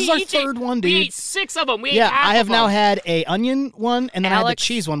one. This we is our each third ate, one, We dude. ate 6 of them. We Yeah, ate half I have of now them. had a onion one, and then I had the Alex-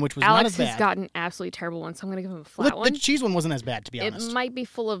 cheese one, which was Alex not as has bad. gotten absolutely terrible one, so I'm gonna give him a Well, flat the one. cheese one wasn't as bad, to be It honest. might be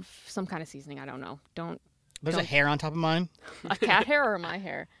full of some kind of seasoning. I don't know. There's a hair on top of mine. A cat hair or my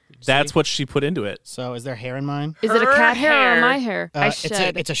hair? that's what she put into it. So is there hair in mine? Is it a Her cat hair or hair. my hair? I It's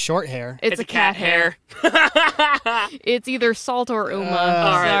shed. a short hair. It's a cat hair. It's either salt or Uma. All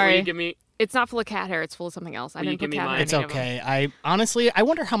right, Sorry. will you give me? It's not full of cat hair. It's full of something else. I Will you didn't put give me cat mine? hair. It's in any of them. okay. I honestly, I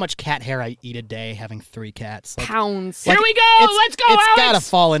wonder how much cat hair I eat a day having 3 cats. Like, Pounds. Here we go. Let's go, It's Alex. gotta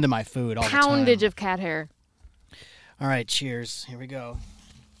fall into my food all the time. Poundage of cat hair. All right, cheers. Here we go.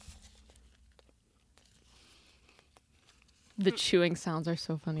 The chewing sounds are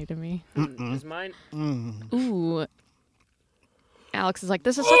so funny to me. Is mine? Ooh. Alex is like,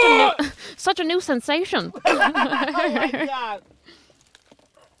 this is such a new, such a new sensation. God.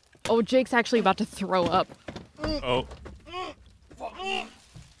 Oh, Jake's actually about to throw up. Oh,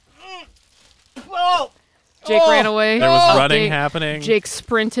 Jake ran away. there was Update. running happening. Jake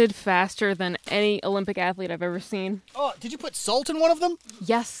sprinted faster than any Olympic athlete I've ever seen. Oh, did you put salt in one of them?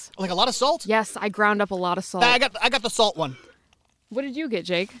 Yes. Like a lot of salt? Yes, I ground up a lot of salt. I got the salt one. What did you get,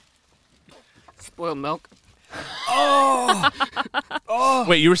 Jake? Spoiled milk.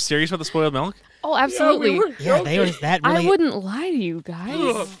 Wait, you were serious about the spoiled milk? Oh, absolutely. Yeah, they were that really. I wouldn't lie to you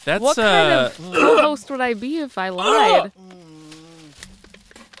guys. That's What kind of co-host would I be if I lied?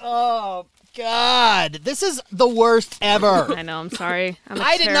 Oh God, this is the worst ever. I know. I'm sorry.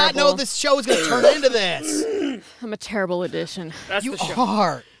 I did not know this show was going to turn into this. I'm a terrible addition. That's You the show.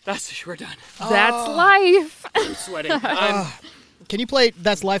 are. That's the show. We're done. That's life. I'm sweating. Can you play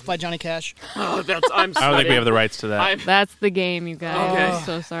 "That's Life" by Johnny Cash? I'm sweating. I don't think we have the rights to that. That's the game, you guys. Okay. I'm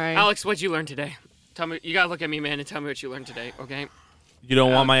so sorry. Alex, what'd you learn today? Tell me. You gotta look at me, man, and tell me what you learned today. Okay? You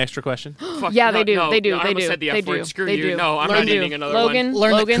don't want my extra question? Fuck, Yeah, no, they do. No, They do. no, I They almost do. said the They F word. do. Screw They you. do. No, I'm Learn not to- needing another Logan. one.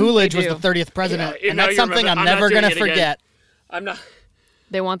 Learn Logan, that Coolidge they was do. the 30th president, Yeah, and no, that's you something remember. I'm I'm not never doing going to it again. forget. I'm not.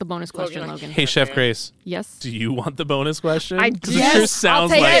 They want the bonus question, Logan, I Logan. Hey, Chef Grace, Yes. do you want the bonus question? I 'Cause do. it sure sounds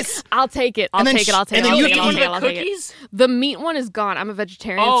like... I'll take it. I'll And then take it. I'll take and it. then I'll you take it. have I'll to take it. eat I'll the take it. cookies? The meat one is gone. I'm a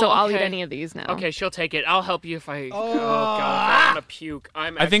vegetarian, Oh, so I'll eat okay. any of these now. Okay, she'll take it. I'll help you if I. Oh, God, I want to puke.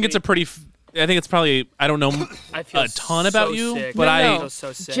 I think it's a pretty... I think it's probably... I don't know I feel a ton so about you, sick. but No, I... no. feel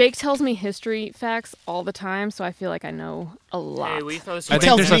so sick. Jake tells me history facts all the time, so I feel like I know a lot. Hey, will you throw this I away?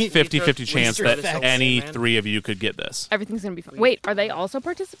 think there's me- a 50-50 chance Will you throw that this away, any man? three of you could get this. Everything's gonna be fine. Wait, are they also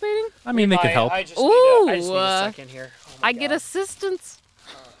participating? I mean, they could help. I just need a Ooh, second here. Oh my I get God. assistance.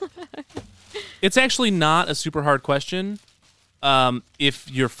 It's actually not a super hard question if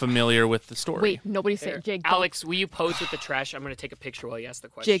you're familiar with the story. Wait, nobody say Here. Jake. Alex, will you pose with the trash? I'm going to take a picture while you ask the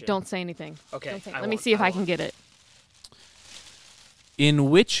question. Jake, don't say anything. Okay, Don't say I Let me won't, see if I I can get it. In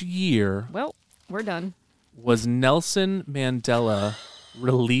which year Well, we're done. was Nelson Mandela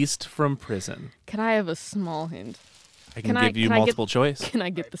released from prison? Can I have a small hint? I can Can I- give you can I get- multiple choice. Can I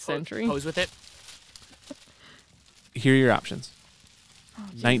get the century? Pose with it. Here are your options. Oh,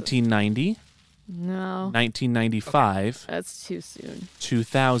 1990, No, 1995, that's too soon.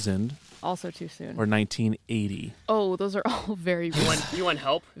 2000, Also too soon. or 1980. Oh, those are all very recent. You want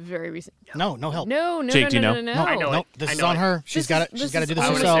help? Very recent. No help. No, Jake, no, do you no, know? no, no, I know no. it. This I is know on it. her. She's got to do this I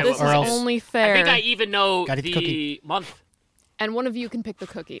wanna herself, say This what or is else. only I fair. think I even know Gotta eat the cookie. month. And one of you can pick the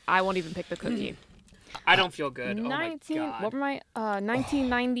cookie. I won't even pick the cookie. I don't feel good. Oh 19. my God. What were my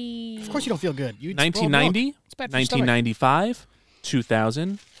 1990? Of course, you don't feel good. You 1990, It's bad for your stomach. 1995,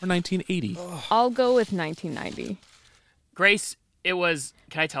 2000, or 1980. I'll go with 1990. Grace, it was.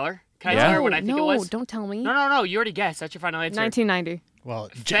 Can I tell her? Can I Yeah. tell her what I think no, it was? don't tell me. No. You already guessed. That's your final answer. 1990. Well,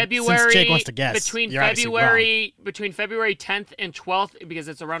 February. since Jake wants to guess, between you're obviously February 10th and 12th, because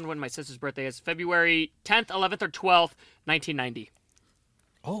it's around when my sister's birthday is. February 10th, 11th, or 12th, 1990.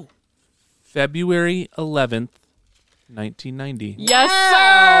 wrong. February 11th, 1990. Yes,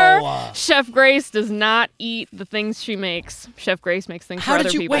 sir. Chef Grace does not eat the things she makes. Chef Grace makes things How for did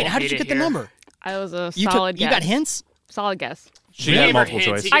other you people. wait? How did you Hate get it the here. number? I was a You solid took. guess. You got hints? Solid guess. She got Gave her multiple hints.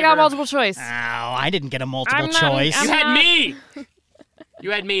 choice. He I gave got her- multiple choice. Oh, I didn't get a multiple I'm not- choice. I'm You had not- me.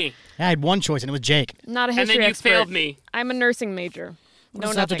 You had me. I had one choice, and it was Jake. Not a And history then you expert. failed me. I'm a nursing major. What No,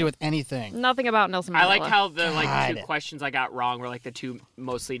 does that have to nothing. do with anything? Nothing about Nelson Mandela. I like how the two God. questions I got wrong were like the two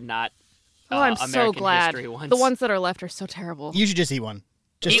mostly not Oh, I'm so American glad. history ones. The ones that are left are so terrible. You should just eat one.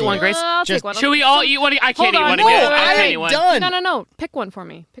 Just Eat one, Grace. I'll Just- take one. Should we all eat one? I can't Hold eat on. one No, again. I I can't ain't eat one. done. No. Pick one for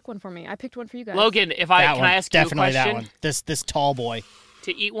me. Pick one for me. I picked one for you guys. Logan, if That I can one. I ask you a Definitely question? that one. This tall boy.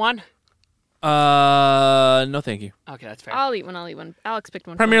 To eat one? No, thank you. Okay, that's fair. I'll eat one. Alex picked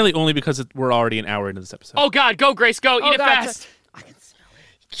one. Primarily only because we're already an hour into this episode. Oh God, go Grace, go! Oh, Eat it God, fast. I can smell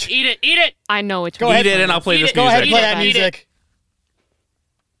it. Eat it, eat it. I know which Go one. ahead. Eat it and I'll play Eat this it. Go music. ahead, play Eat that it. music.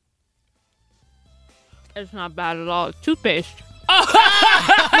 It's not bad at all. It's toothpaste.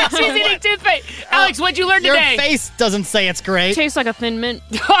 She's eating toothpaste. Alex, what'd you learn Your today? face doesn't say it's great. Tastes like a Thin Mint.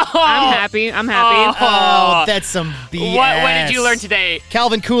 I'm happy. I'm happy. Oh, that's some BS. What did you learn today?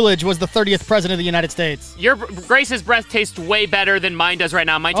 Calvin Coolidge was the 30th president of the United States. Your Grace's breath tastes way better than mine does right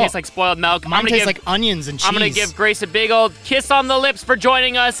now. Mine tastes like spoiled milk. Mine I'm gonna tastes give, like onions and cheese. I'm gonna give Grace a big old kiss on the lips for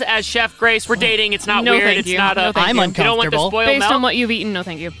joining us as Chef Grace. We're dating. It's not No, weird. thank It's you. not a. No, thank I'm you. You don't want the uncomfortable. spoiled Based milk. on what you've eaten, no,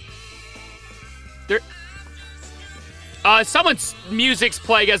 thank you. Someone's music's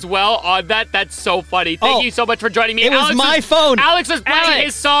playing as well. That's so funny. Thank you so much for joining me. It was my phone. Alex was playing Alex.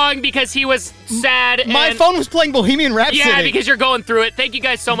 his song because he was sad. My and- phone was playing Bohemian Rhapsody. Yeah, because you're going through it. Thank you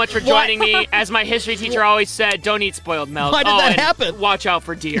guys so much for joining me. As my history teacher always said, don't eat spoiled milk. Why did that and happen? Watch out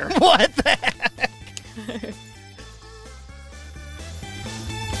for deer. What the heck?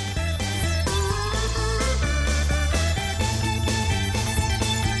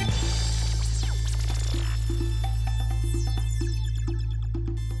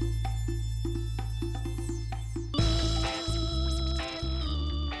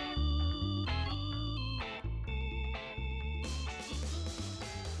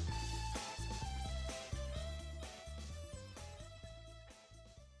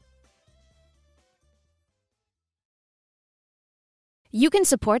 You can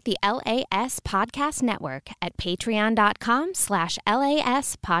support the LAS Podcast Network at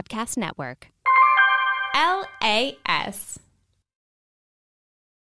patreon.com/LAS Podcast Network. LAS.